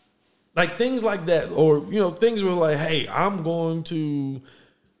like things like that, or, things were like, hey, I'm going to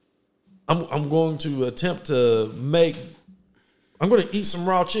attempt to I'm going to eat some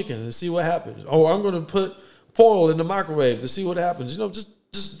raw chicken and see what happens. Or I'm going to put foil in the microwave to see what happens.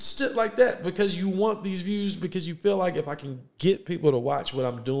 Just shit like that, because you want these views, because you feel like if I can get people to watch what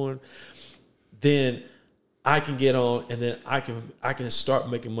I'm doing, then I can get on, and then I can start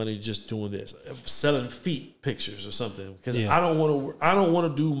making money just doing this, selling feet pictures or something. Because I don't want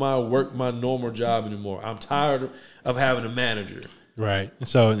to do my work, my normal job anymore. I'm tired of having a manager. Right.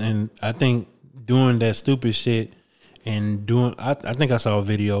 So, and I think doing that stupid shit and I think I saw a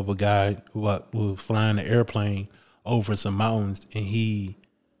video of a guy who was flying an airplane over some mountains, and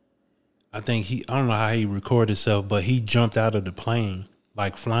I don't know how he recorded himself, but he jumped out of the plane,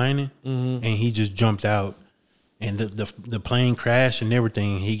 like flying it, and he just jumped out, and the plane crashed and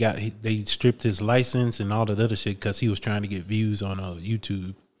everything. They stripped his license and all that other shit because he was trying to get views on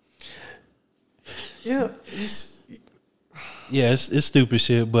YouTube. Yeah, it's stupid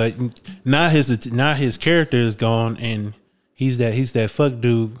shit, but now his character is gone, and he's that fuck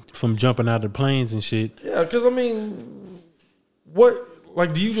dude from jumping out of planes and shit. Yeah, because I mean, what?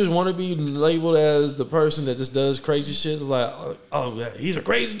 Like, do you just want to be labeled as the person that just does crazy shit? It's like, oh, yeah, he's a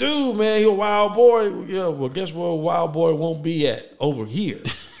crazy dude, man. He's a wild boy. Yeah, well, guess where a wild boy won't be at? Over here.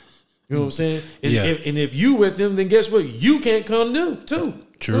 You know what I'm saying? And if you with him, then guess what? You can't come too.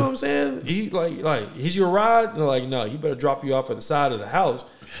 True. You know what I'm saying? He like he's your ride. They're like, no, he better drop you off at the side of the house.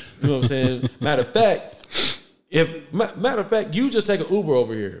 You know what I'm saying? Matter of fact, you just take an Uber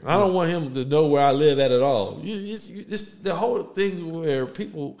over here. I don't want him to know where I live at all. It's the whole thing where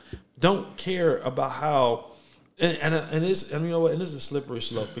people don't care about how, and you know what? And this is a slippery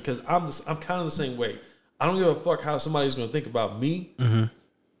slope because I'm kind of the same way. I don't give a fuck how somebody's going to think about me,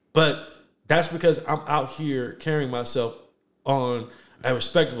 but that's because I'm out here carrying myself on a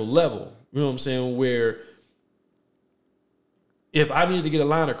respectable level. You know what I'm saying? Where if I need to get a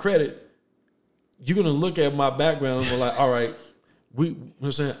line of credit, you're gonna look at my background and be like, all right, you know what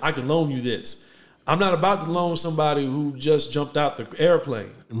I'm saying, I can loan you this. I'm not about to loan somebody who just jumped out the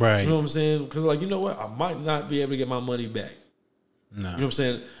airplane. Right. You know what I'm saying? Because like, you know what? I might not be able to get my money back. No. You know what I'm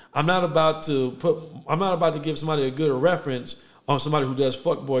saying? I'm not about to give somebody a good reference on somebody who does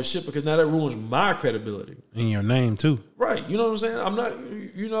fuckboy shit because now that ruins my credibility. And your name too. Right. You know what I'm saying? I'm not,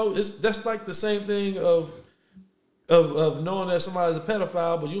 you know, that's like the same thing of knowing that somebody's a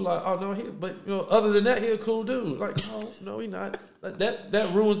pedophile, but you like, oh no, but you know, other than that, he a cool dude. Like, no, he not. That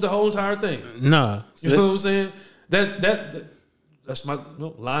ruins the whole entire thing. Nah, you know what I'm saying? That's my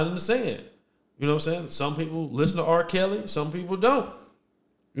line in the sand. You know what I'm saying? Some people listen to R. Kelly, some people don't.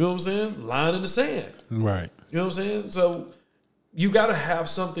 You know what I'm saying? Line in the sand. Right. You know what I'm saying? So you got to have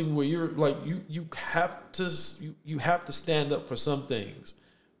something where you're like you have to stand up for some things.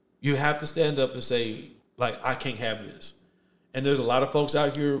 You have to stand up and say, like, I can't have this. And there's a lot of folks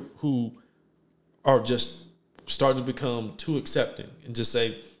out here who are just starting to become too accepting and just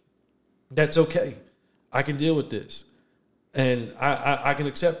say, that's okay. I can deal with this. And I can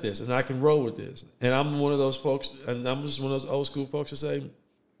accept this and I can roll with this. And I'm one of those folks, and I'm just one of those old school folks that say,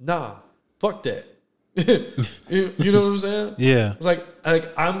 nah, fuck that. you know what I'm saying? Yeah. It's like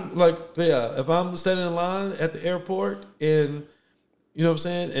I'm like, yeah, if I'm standing in line at the airport and you know what I'm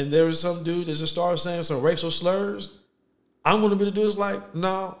saying? And there was some dude that just started saying some racial slurs. I'm gonna be the dude that's like,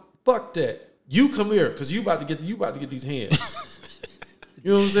 no, fuck that. You come here because you about to get these hands.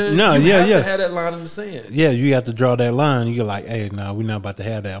 You know what I'm saying? No, you have to yeah. have that line in the sand. Yeah, you have to draw that line. You're like, hey, no, we're not about to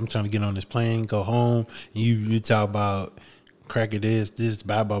have that. I'm trying to get on this plane, go home. And you talk about cracker this,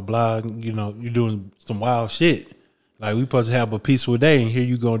 blah, blah, blah. You know, you're doing some wild shit. Like, we supposed to have a peaceful day, and here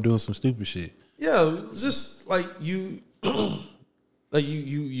you go doing some stupid shit. Yeah, just like you. Like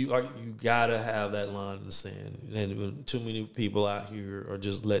you gotta have that line in the sand, and too many people out here are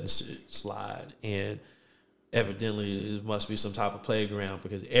just letting shit slide. And evidently, it must be some type of playground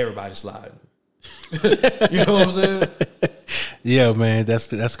because everybody's sliding. You know what I'm saying? Yeah, man,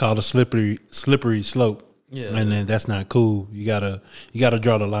 that's called a slippery slope. Yeah, and then that's not cool. You gotta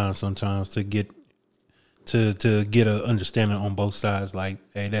draw the line sometimes to get a understanding on both sides. Like,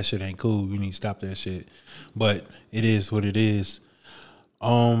 hey, that shit ain't cool. You need to stop that shit. But it is what it is.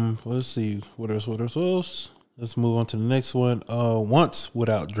 Let's see what else. Let's move on to the next one. Once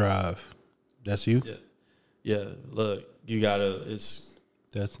without drive. That's you. Yeah. Look, you gotta.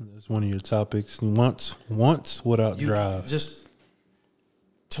 That's one of your topics. Once without drive. Just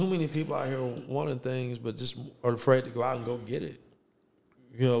too many people out here wanting things, but just are afraid to go out and go get it.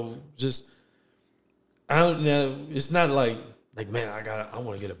 You know, just I don't know. It's not like man, I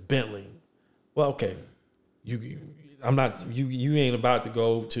want to get a Bentley. Well, okay, I'm not. You ain't about to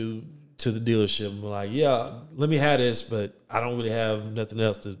go to the dealership and be like, yeah, let me have this, but I don't really have nothing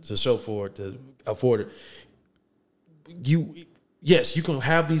else to show for it to afford it. Yes, you can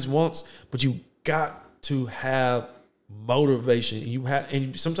have these wants, but you got to have motivation.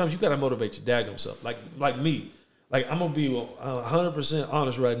 And sometimes you got to motivate your daggone self. Like me, like I'm gonna be 100%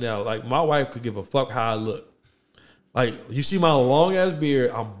 honest right now. Like my wife could give a fuck how I look. Like you see my long ass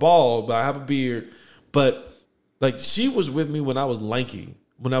beard. I'm bald, but I have a beard. But like she was with me when I was lanky.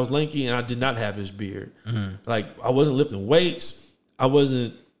 When I was lanky and I did not have this beard. Mm-hmm. Like I wasn't lifting weights. I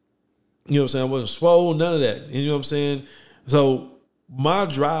wasn't, you know what I'm saying? I wasn't swole, none of that. You know what I'm saying? So my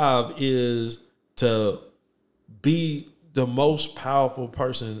drive is to be the most powerful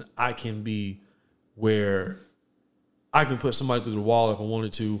person I can be, where I can put somebody through the wall if I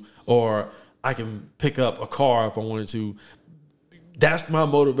wanted to, or I can pick up a car if I wanted to. That's my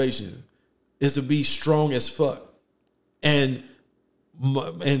motivation, is to be strong as fuck.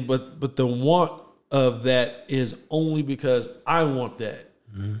 But the want of that is only because I want that.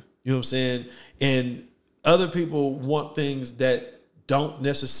 Mm-hmm. You know what I'm saying? And other people want things that don't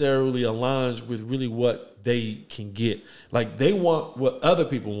necessarily align with really what they can get. Like, they want what other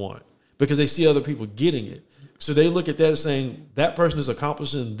people want because they see other people getting it. So they look at that as saying, that person is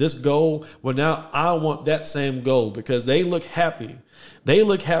accomplishing this goal. Well, now I want that same goal, because they look happy. They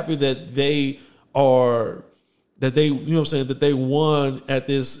look happy that they are, that they, you know what I'm saying, that they won at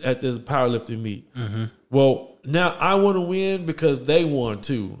this powerlifting meet. Mm-hmm. Well, now I want to win because they won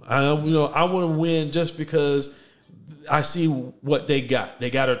too. I want to win just because I see what they got.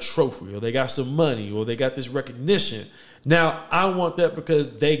 They got a trophy, or they got some money, or they got this recognition. Now I want that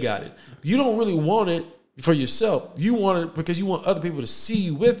because they got it. You don't really want it for yourself. You want it because you want other people to see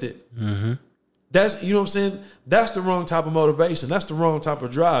you with it. Mm-hmm. That's, you know what I'm saying? That's the wrong type of motivation. That's the wrong type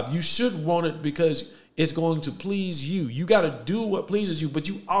of drive. You should want it because it's going to please you. You got to do what pleases you, but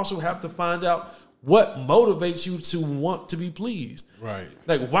you also have to find out what motivates you to want to be pleased. Right.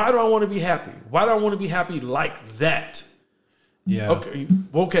 Like, why do I want to be happy? Why do I want to be happy like that? Yeah.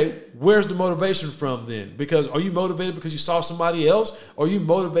 Okay. Where's the motivation from then? Because are you motivated because you saw somebody else? Or are you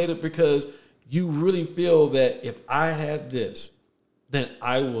motivated because you really feel that if I had this, then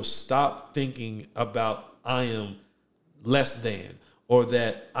I will stop thinking about I am less than, or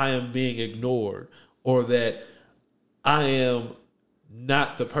that I am being ignored, or that I am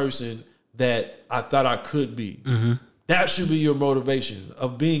not the person that I thought I could be. Mm-hmm. That should be your motivation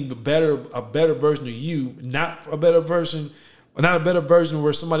of being a better version of you, not a better version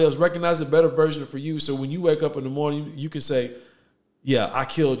where somebody else recognizes a better version for you. So when you wake up in the morning, you can say, yeah, I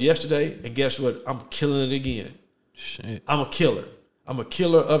killed yesterday, and guess what? I'm killing it again. Shit. I'm a killer. I'm a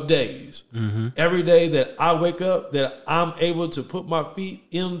killer of days. Mm-hmm. Every day that I wake up, that I'm able to put my feet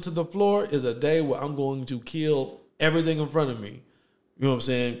into the floor, is a day where I'm going to kill everything in front of me. You know what I'm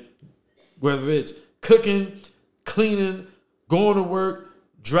saying? Whether it's cooking, cleaning, going to work,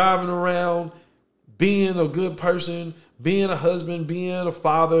 driving around, being a good person, being a husband, being a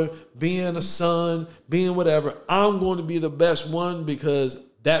father, being a son, being whatever. I'm going to be the best one because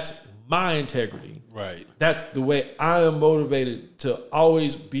that's my integrity. Right. That's the way I am motivated to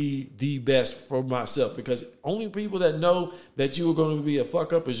always be the best for myself, because only people that know that you are going to be a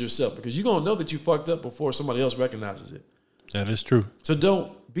fuck up is yourself, because you're going to know that you fucked up before somebody else recognizes it. That is true. So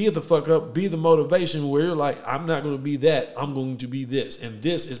don't be the fuck up, be the motivation where you're like, I'm not going to be that, I'm going to be this, and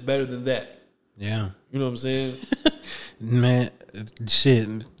this is better than that. Yeah. You know what I'm saying? Man, shit.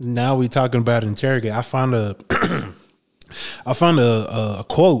 Now we talking about interrogate. I found a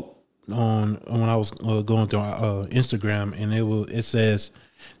quote on when I was going through Instagram, and it says,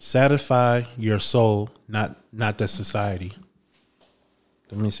 "Satisfy your soul, not the society."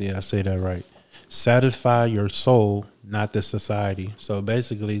 Let me see. I say that right. Satisfy your soul, not the society. So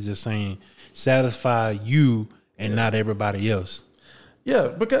basically, just saying, satisfy you and not everybody else. Yeah,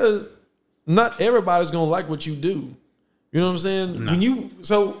 because not everybody's gonna like what you do. You know what I'm saying? Nah. I'm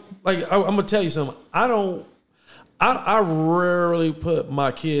gonna tell you something. I rarely put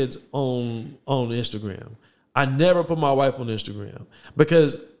my kids on Instagram. I never put my wife on Instagram,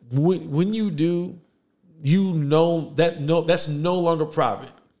 because when you do, you know that's no longer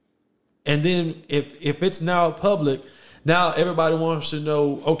private. And then if it's now public, now everybody wants to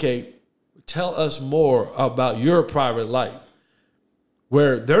know, okay, tell us more about your private life.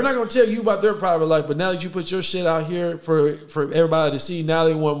 Where they're not going to tell you about their private life, but now that you put your shit out here for everybody to see, now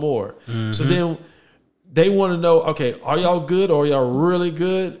they want more. Mm-hmm. So then they want to know, okay, are y'all good, or are y'all really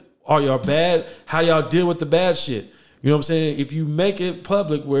good? Are y'all bad? How y'all deal with the bad shit? You know what I'm saying? If you make it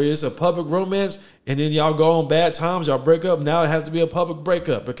public, where it's a public romance, and then y'all go on bad times, y'all break up, now it has to be a public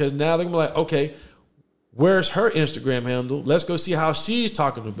breakup, because now they're going to be like, okay, where's her Instagram handle? Let's go see how she's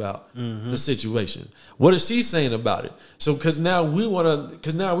talking about the situation. What is she saying about it? So, because now we want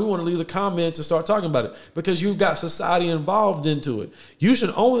to leave the comments and start talking about it, because you've got society involved into it. You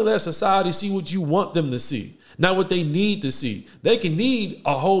should only let society see what you want them to see, not what they need to see. They can need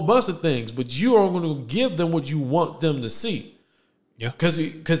a whole bunch of things, but you are going to give them what you want them to see. Yeah,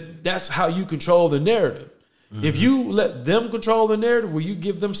 because that's how you control the narrative. Mm-hmm. If you let them control the narrative, where you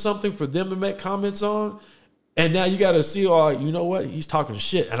give them something for them to make comments on, and now you got to see, oh, you know what? He's talking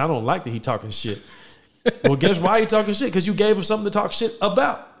shit, and I don't like that he's talking shit. Well, guess why he talking shit? Because you gave him something to talk shit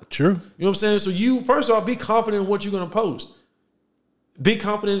about. True. You know what I'm saying? So you, first of all, be confident in what you're going to post. be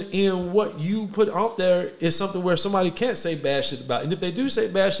confident in what you put out there is something where somebody can't say bad shit about it. And if they do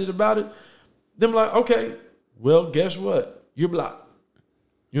say bad shit about it, then I'm like, okay, well, guess what? You're blocked.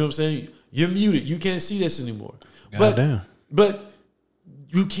 You know what I'm saying? You're muted. You can't see this anymore. But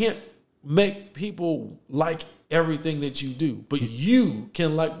you can't make people like everything that you do. But you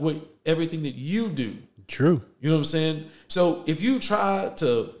can like everything that you do. True. You know what I'm saying? So if you try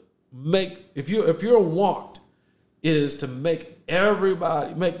to if your want is to make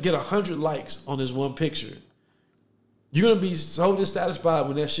everybody get 100 likes on this one picture, you're gonna be so dissatisfied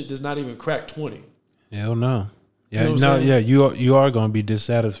when that shit does not even crack 20. Hell no. Yeah, you know you are gonna be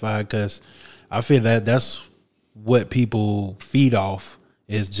dissatisfied because I feel that's what people feed off,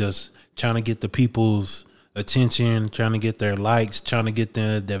 is just trying to get the people's attention, trying to get their likes, trying to get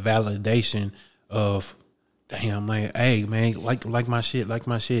the validation of, damn, man, hey, man, like my shit,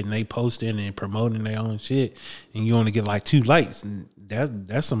 and they posting and promoting their own shit, and you only get like 2 likes, and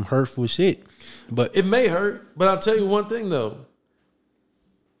that's some hurtful shit. But it may hurt, but I'll tell you one thing though.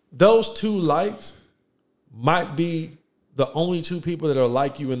 Those 2 likes might be the only 2 people that are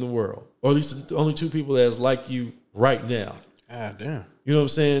like you in the world, or at least the only 2 people that is like you right now. Ah, damn. You know what I'm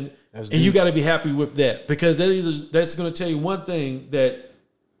saying? And you got to be happy with that, because that's going to tell you one thing, that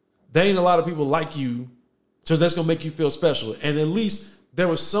there ain't a lot of people like you, so that's going to make you feel special. And at least there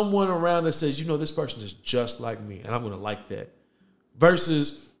was someone around that says, you know, this person is just like me, and I'm going to like that.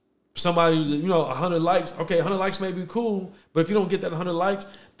 Versus somebody, you know, 100 likes. Okay, 100 likes may be cool, but if you don't get that 100 likes,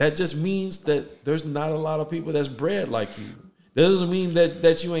 that just means that there's not a lot of people that's bred like you. That doesn't mean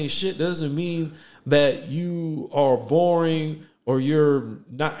that you ain't shit. That doesn't mean that you are boring or you're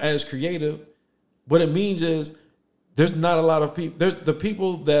not as creative. What it means is there's not a lot of people. There's the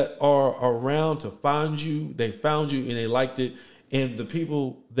people that are around to find you. They found you and they liked it. And the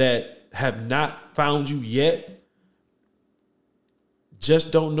people that have not found you yet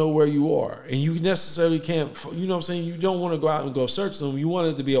just don't know where you are. And you necessarily can't, you know what I'm saying? You don't want to go out and go search them. You want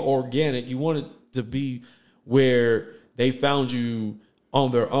it to be organic. You want it to be where they found you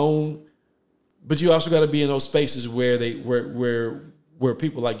on their own. But you also got to be in those spaces where where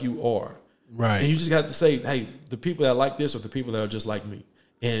people like you are. Right. And you just got to say, hey, the people that like this are the people that are just like me.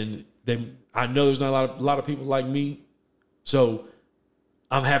 And I know there's not a lot of people like me, so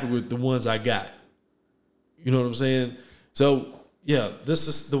I'm happy with the ones I got. You know what I'm saying? So yeah, this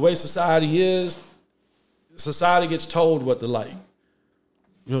is the way society is. Society gets told what to like. You know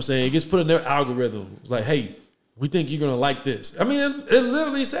what I'm saying? It gets put in their algorithm. It's like, hey, we think you're gonna like this. I mean, it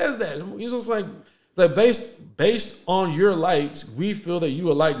literally says that. It's just like based on your likes, we feel that you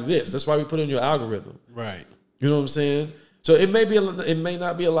will like this. That's why we put in your algorithm. Right. You know what I'm saying? So it may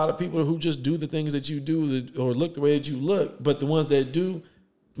not be a lot of people who just do the things that you do or look the way that you look, but the ones that do,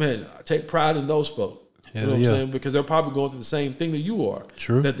 man, I take pride in those folk. You know what I'm saying? Because they're probably going through the same thing that you are.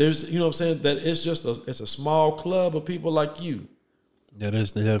 True. That there's, you know what I'm saying? That it's just it's a small club of people like you. That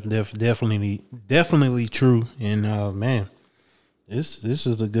is definitely true. And man, this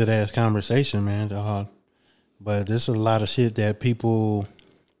is a good ass conversation, man. But there's a lot of shit that people,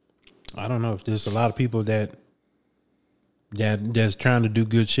 I don't know. There's a lot of people that's trying to do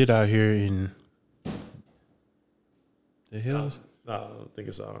good shit out here. And the hell. I don't think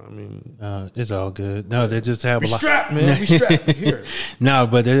it's all. I mean, it's all good. No, they just have a lot. Strapped, man. We strapped here. No,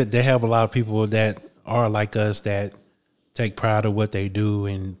 but they have a lot of people that are like us that take pride of what they do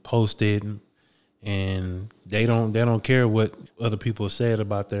and post it, and they don't care what other people said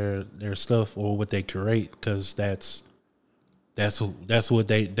about their stuff or what they create, because that's what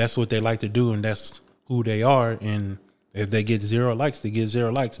they like to do, and that's who they are. And if they get 0 likes, they get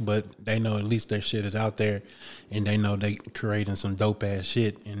 0 likes, but they know at least their shit is out there, and they know they creating some dope ass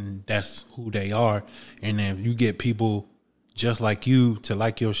shit, and that's who they are. And then if you get people just like you to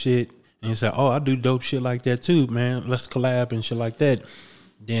like your shit, and you say, "Oh, I do dope shit like that too, man. Let's collab and shit like that,"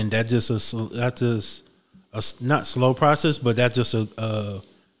 then that's just a not slow process, but that's just a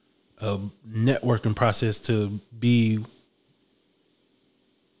networking process to be.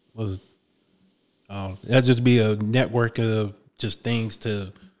 That'd just be a network of just things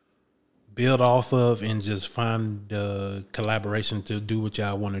to build off of, and just find the collaboration to do what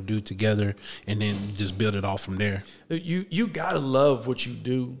y'all want to do together, and then just build it off from there. You gotta love what you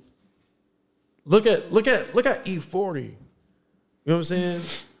do. Look at E40. You know what I'm saying?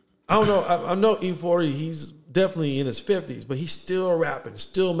 I don't know. I know E40. He's definitely in his 50s, but he's still rapping,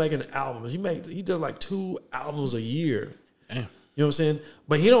 still making albums. He does like 2 albums a year. Damn. You know what I'm saying?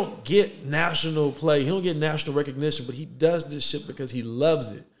 But he don't get national play. He don't get national recognition, but he does this shit because he loves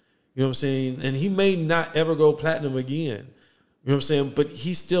it. You know what I'm saying? And he may not ever go platinum again. You know what I'm saying? But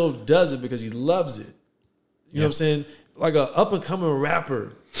he still does it because he loves it. You know what I'm saying? like a up and coming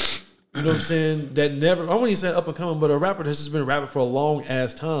rapper. You know what I'm saying? That never, I won't even say up and coming, but a rapper that's just been rapping for a long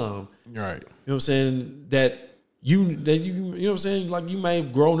ass time. Right. You know what I'm saying? That you know what I'm saying? Like you may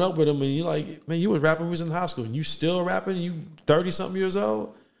have grown up with him and you're like, man, you was rapping when you was in high school and you still rapping and you 30 something years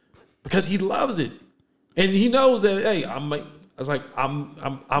old because he loves it. And he knows that, hey, I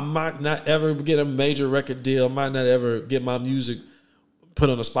might not ever get a major record deal. I might not ever get my music put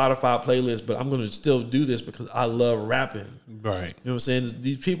on a Spotify playlist, but I'm going to still do this because I love rapping. Right. You know what I'm saying?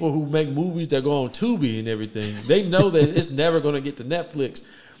 These people who make movies that go on Tubi and everything, they know that it's never going to get to Netflix,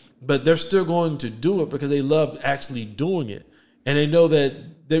 but they're still going to do it because they love actually doing it. And they know that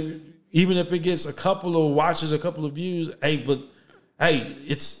even if it gets a couple of watches, a couple of views, it's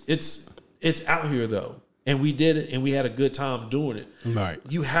out here though. And we did it and we had a good time doing it. Right.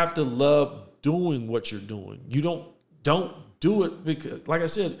 You have to love doing what you're doing. You don't do it because, like I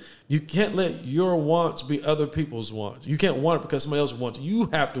said, you can't let your wants be other people's wants. You can't want it because somebody else wants it. You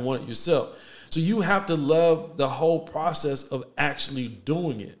have to want it yourself. So you have to love the whole process of actually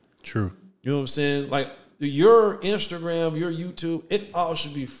doing it. True. You know what I'm saying? Like your Instagram, your YouTube, it all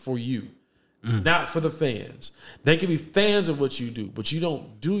should be for you, not for the fans. They can be fans of what you do, but you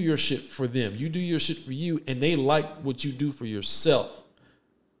don't do your shit for them. You do your shit for you, and they like what you do for yourself.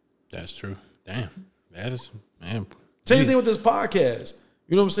 That's true. Damn. That is, man. Same thing with this podcast.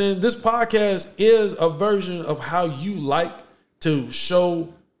 You know what I'm saying? This podcast is a version of how you like to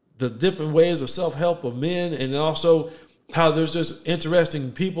show the different ways of self-help of men, and also how there's just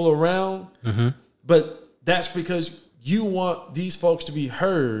interesting people around. Mm-hmm. But that's because you want these folks to be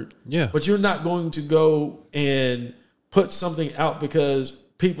heard. Yeah. But you're not going to go and put something out because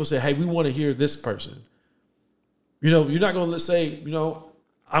people say, hey, we want to hear this person. You know, you're not going to say, you know,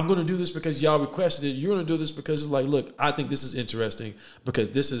 I'm going to do this because y'all requested it. You're going to do this because it's like, look, I think this is interesting because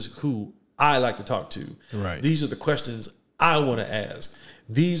this is who I like to talk to. Right. These are the questions I want to ask.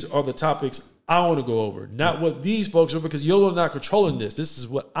 These are the topics I want to go over. Not what these folks are, because you're not controlling this. This is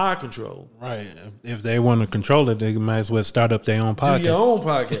what I control. Right. If they want to control it, they might as well start up their own podcast. Do your own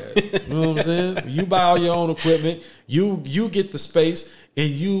podcast. You know what I'm saying? You buy all your own equipment. You get the space. And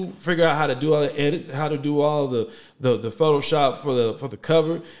you figure out how to do all the edit, how to do all the Photoshop for the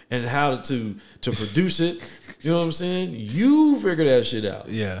cover, and how to produce it. You know what I'm saying? You figure that shit out.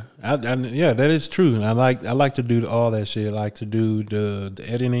 Yeah, yeah, that is true. I like to do all that shit. I like to do the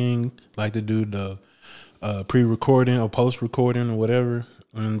editing. I like to do the pre-recording or post-recording or whatever,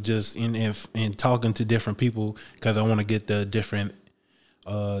 and just in talking to different people because I want to get the different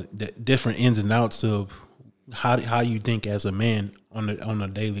ins and outs of how you think as a man on a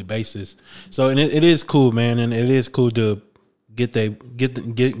daily basis. So and it is cool, man, and it is cool to get them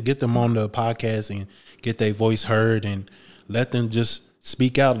on the podcast and get their voice heard and let them just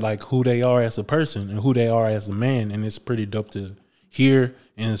speak out like who they are as a person and who they are as a man. And it's pretty dope to hear,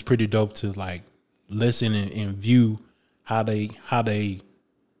 and it's pretty dope to like listen and view how they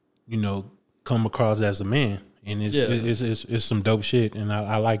you know come across as a man. And it's some dope shit, and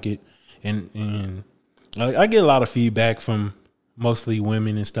I like it. And I get a lot of feedback from mostly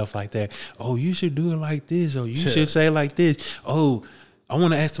women and stuff like that. Oh, you should do it like this, or you should say it like this. Oh, I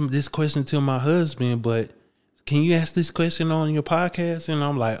want to ask them this question to my husband, but can you ask this question on your podcast? And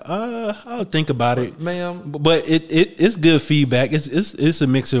I'm like, I'll think about it, ma'am. But it's good feedback. It's a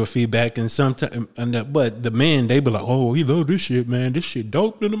mixture of feedback, and sometimes, but the men, they be like, oh, you love this shit, man. This shit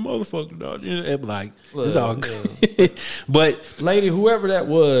dope than the motherfucker, dog. You know, they be like, look, it's all good. But lady, whoever that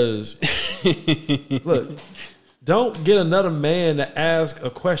was, look. Don't get another man to ask a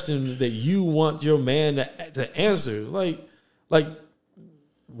question that you want your man to answer. Like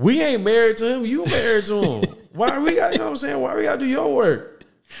we ain't married to him. You married to him. Why we got? You know what I'm saying? Why we got to do your work?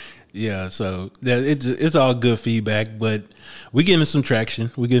 Yeah. So it's all good feedback, but we getting some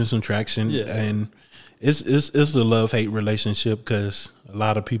traction. Yeah. And it's a love-hate relationship because a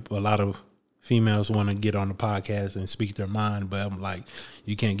lot of females want to get on the podcast and speak their mind, but I'm like,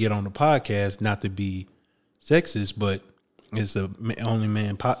 you can't get on the podcast not to be sexist, but it's a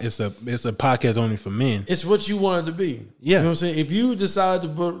podcast only for men. It's what you want it to be. Yeah. You know what I'm saying? If you decide to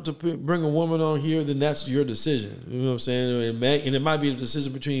bring a woman on here, then that's your decision. You know what I'm saying? And it might be a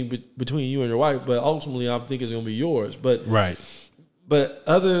decision between you and your wife, but ultimately I think it's going to be yours. But right. But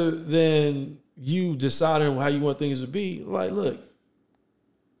other than you deciding how you want things to be, like, look,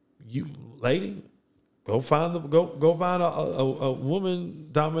 you lady, go find a woman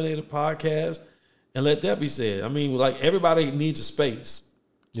dominated podcast. And let that be said. I mean, like, everybody needs a space.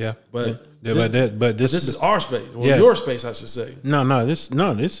 but but this is our space, or your space, I should say. This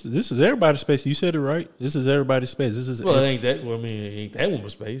is everybody's space. You said it right. This is everybody's space. This is it ain't that. Well, I mean, it ain't that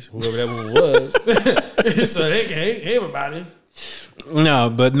woman's space. Whoever that woman was, so it ain't everybody. No,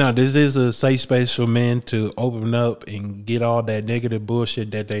 this is a safe space for men to open up and get all that negative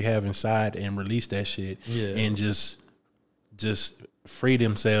bullshit that they have inside and release that shit, and just free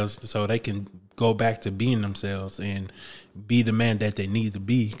themselves so they can go back to being themselves and be the man that they need to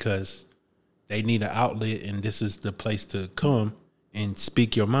be, because they need an outlet, and this is the place to come and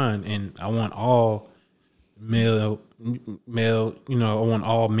speak your mind. And I want all male, I want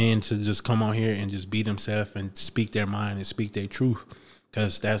all men to just come on here and just be themselves and speak their mind and speak their truth,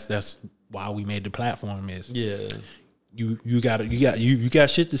 because that's why we made the platform. Is you got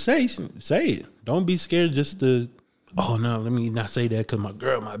shit to say it. Don't be scared just to, oh no, let me not say that because my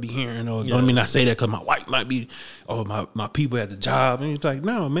girl might be hearing, or let me not say that because my wife might be, or my people at the job. And it's like,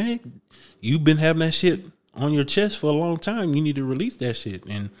 no, man, you've been having that shit on your chest for a long time. You need to release that shit.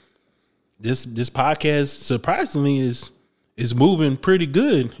 And this podcast, surprisingly, is moving pretty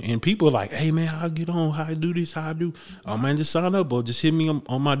good. And people are like, hey man, how I get on, how I do this, how I do. Oh man, just sign up or just hit me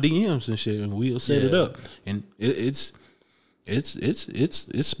on my DMs and shit, and we'll set it up. And it's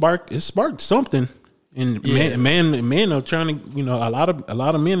sparked something. And men are trying to, a lot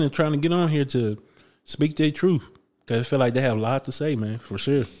of men are trying to get on here to speak their truth, because I feel like they have a lot to say, man, for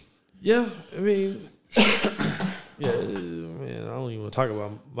sure. Yeah, I mean, man, I don't even want to talk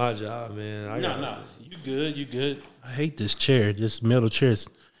about my job, man. No, you good. I hate this chair. This metal chair's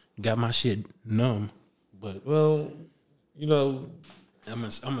got my shit numb. But well, I'm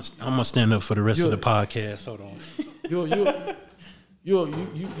gonna stand up for the rest of the podcast. Hold on. You're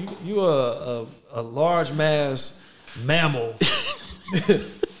a large mass mammal.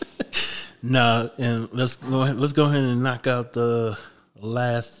 Nah, and let's go ahead and knock out the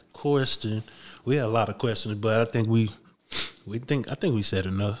last question. We had a lot of questions, but I think we said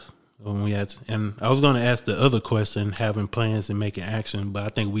enough when we had. And I was going to ask the other question, having plans and making action, but I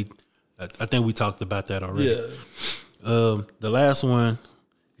think we talked about that already. Yeah. The last one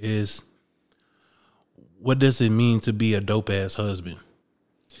is, what does it mean to be a dope ass husband?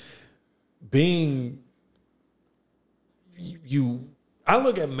 I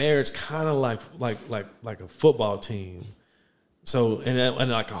look at marriage kind of like a football team. So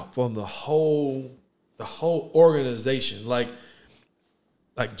and like from the whole organization, like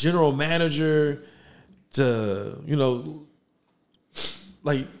general manager to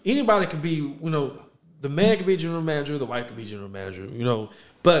like anybody could be, the man could be general manager, the wife could be general manager,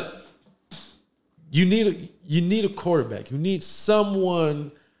 but you need a quarterback. You need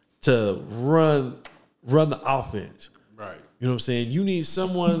someone to run the offense. Right. You know what I'm saying? You need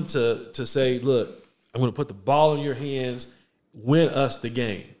someone to say, look, I'm going to put the ball in your hands, win us the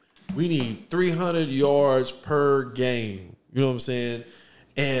game. We need 300 yards per game. You know what I'm saying?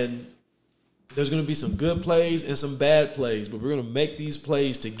 And there's going to be some good plays and some bad plays, but we're going to make these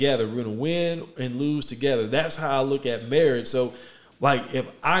plays together. We're going to win and lose together. That's how I look at marriage. So, like, if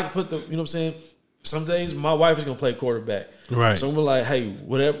I put you know what I'm saying? Some days my wife is gonna play quarterback, right? So I'm like, hey,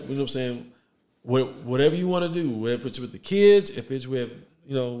 whatever, you know what I'm saying, whatever you want to do, if it's with the kids, if it's with,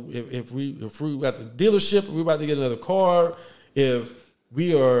 if we at the dealership, we're about to get another car, if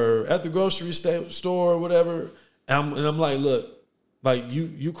we are at the grocery store or whatever, and I'm like, look, like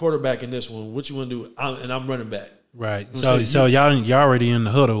you quarterback in this one, what you want to do? I'm running back, right? You know so y'all already in the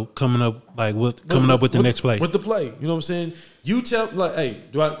huddle, coming up with the next play, with the play. You know what I'm saying? You tell, like, hey,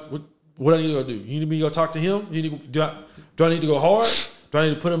 what I need to go do? You need me to go talk to him? Do I need to go hard? Do I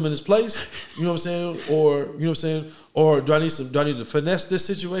need to put him in his place? You know what I'm saying? Or do I need to finesse this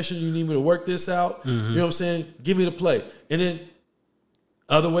situation? You need me to work this out? Mm-hmm. You know what I'm saying? Give me the play. And then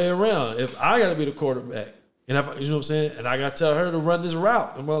other way around, if I got to be the quarterback, and you know what I'm saying, and I got to tell her to run this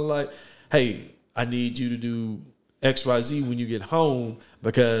route, I'm like, hey, I need you to do XYZ when you get home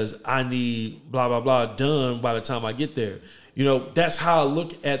because I need blah, blah, blah done by the time I get there. That's how I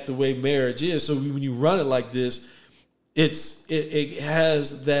look at the way marriage is. So when you run it like this, it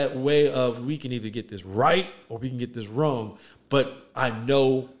has that way of, we can either get this right or we can get this wrong. But I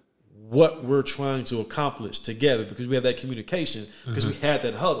know what we're trying to accomplish together because we have that communication, because we had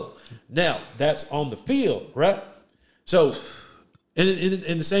that huddle. Now that's on the field, right? So,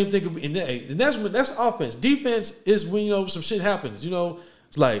 and the same thing could be, and that's offense. Defense is when some shit happens.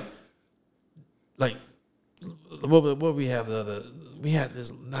 It's like. What we have we had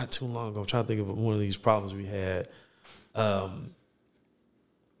this not too long ago. I'm trying to think of one of these problems we had. What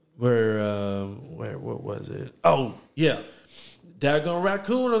was it? Oh yeah, daggone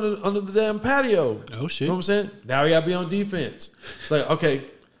raccoon under the damn patio. Oh shit! You know what I'm saying? Now we gotta be on defense. It's like, okay,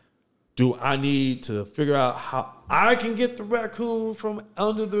 Do I need to figure out how I can get the raccoon from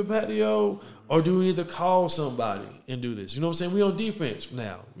under the patio, or do we need to call somebody and do this? You know what I'm saying? We on defense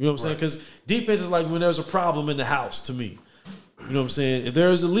now. You know what I'm saying? Because defense is like when there's a problem in the house to me. You know what I'm saying? If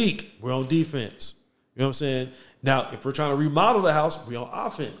there's a leak, we're on defense. You know what I'm saying? Now, if we're trying to remodel the house, we're on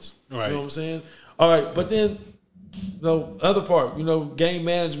offense. Right. You know what I'm saying? All right, but then, other part, game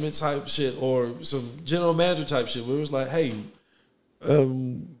management type shit or some general manager type shit where it was like, hey,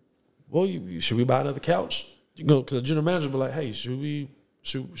 should we buy another couch? Because the general manager would be like, hey, should we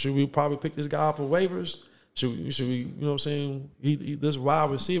probably pick this guy up for waivers? Should we, you know what I'm saying? This wide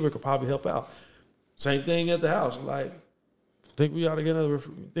receiver could probably help out. Same thing at the house. Like, think we ought to get another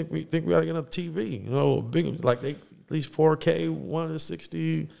TV, big, like at least 4K,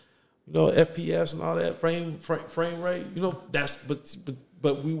 160, FPS and all that frame rate.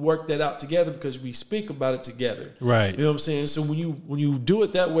 But we work that out together because we speak about it together. Right. You know what I'm saying? So when you do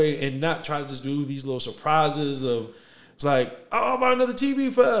it that way and not try to just do these little surprises of, it's like, I'll buy another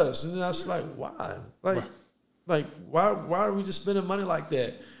TV for us. And I was like, why? Why are we just spending money like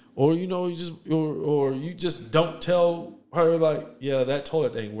that? Or, you just don't tell her, like, yeah, that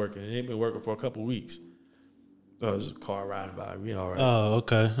toilet ain't working. It ain't been working for a couple of weeks. Oh, there's a car riding by. We all right. Oh,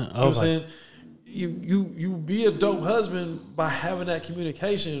 okay. You know what I'm saying? You be a dope husband by having that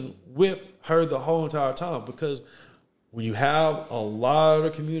communication with her the whole entire time. Because when you have a lot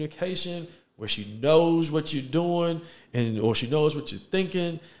of communication where she knows what you're doing or she knows what you're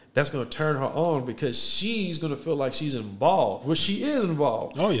thinking, that's going to turn her on because she's going to feel like she's involved. Well, she is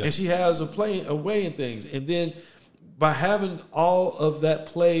involved. Oh, yeah. And she has a way in things. And then by having all of that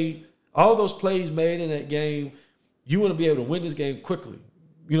play, all those plays made in that game, you want to be able to win this game quickly.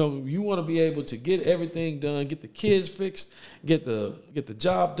 You want to be able to get everything done, get the kids fixed, get the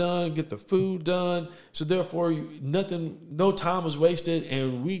job done, get the food done. So therefore, no time was wasted,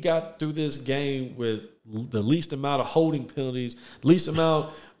 and we got through this game with the least amount of holding penalties, least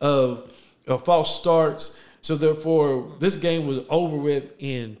amount of false starts. So therefore, this game was over with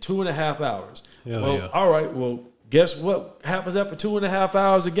in 2.5 hours. All right, well, guess what happens after 2.5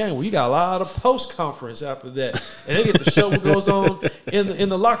 hours of game? Well, you got a lot of post-conference after that. And they get to show what goes on in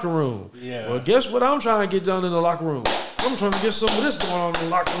the locker room. Yeah. Well, guess what I'm trying to get done in the locker room? I'm trying to get some of this going on in the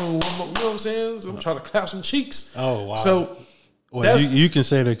locker room. You know what I'm saying? So I'm trying to clap some cheeks. Oh, wow. So you can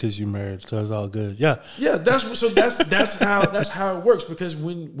say that because you're married, so it's all good. Yeah. Yeah, that's how it works. Because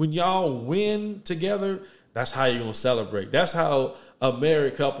when y'all win together, that's how you're gonna celebrate. That's how a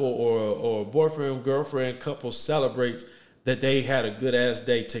married couple or a boyfriend, girlfriend couple celebrates that they had a good ass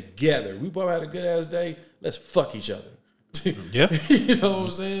day together. We both had a good ass day. Let's fuck each other. Yeah. You know what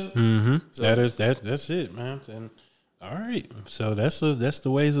I'm saying? Mm-hmm. So, that's it, man. And all right. So that's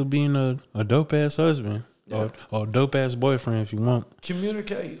the ways of being a dope ass husband. Yeah. Or dope ass boyfriend if you want.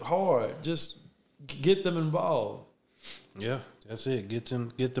 Communicate hard. Just get them involved. Yeah, that's it. Get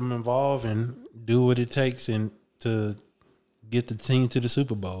them involved and do what it takes and to get the team to the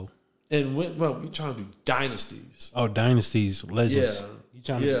Super Bowl. And we're trying to do dynasties. Oh, dynasties, legends.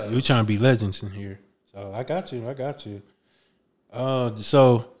 Yeah. You trying to be legends in here. So I got you.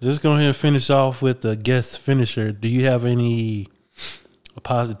 So just go ahead and finish off with the guest finisher. Do you have any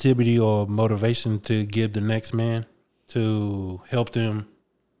positivity or motivation to give the next man to help them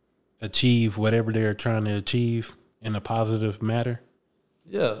achieve whatever they're trying to achieve in a positive manner?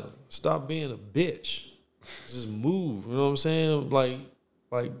 Yeah. Stop being a bitch. Just move. You know what I'm saying? Like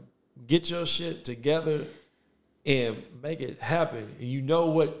get your shit together and make it happen. And you know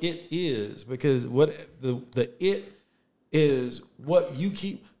what it is, because what the it is what you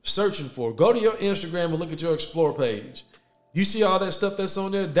keep searching for. Go to your Instagram and look at your Explore page. You see all that stuff that's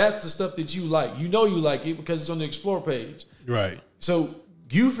on there? That's the stuff that you like. You know you like it because it's on the Explore page. Right. So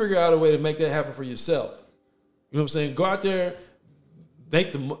you figure out a way to make that happen for yourself. You know what I'm saying? Go out there,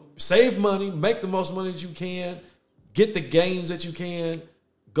 save money, make the most money that you can, get the gains that you can,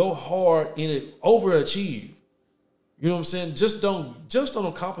 go hard in it, overachieve. You know what I'm saying? Just don't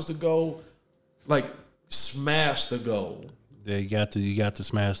accomplish the goal, like smash the goal. Yeah, you got to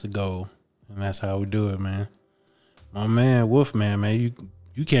smash the goal, and that's how we do it, man. My man, Wolfman, man,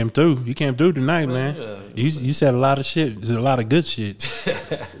 you came through. You came through tonight, man. Yeah. You said a lot of shit. There's a lot of good shit.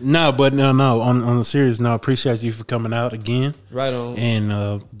 No. On a serious note, I appreciate you for coming out again. Right on.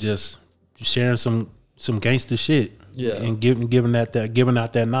 And just sharing some gangster shit. Yeah. And giving out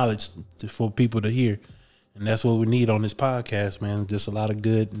that knowledge for people to hear. And that's what we need on this podcast, man. Just a lot of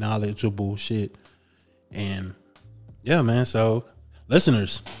good, knowledgeable shit. And yeah, man. So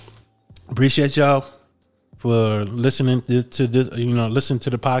listeners, appreciate y'all for listening to this, listen to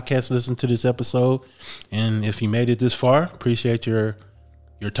the podcast, listen to this episode. And if you made it this far, appreciate your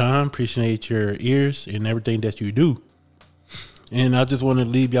your time, appreciate your ears and everything that you do. And I just want to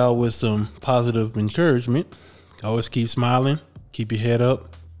leave y'all with some positive encouragement. Always keep smiling, keep your head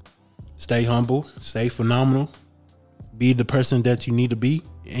up, stay humble, stay phenomenal, be the person that you need to be,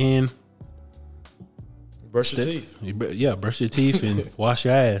 and brush your teeth. Yeah, brush your teeth and wash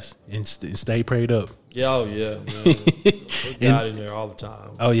your ass and stay prayed up. Yeah, oh yeah, man. Put God in there all the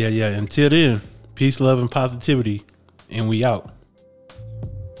time. Oh yeah. Until then, peace, love, and positivity, and we out.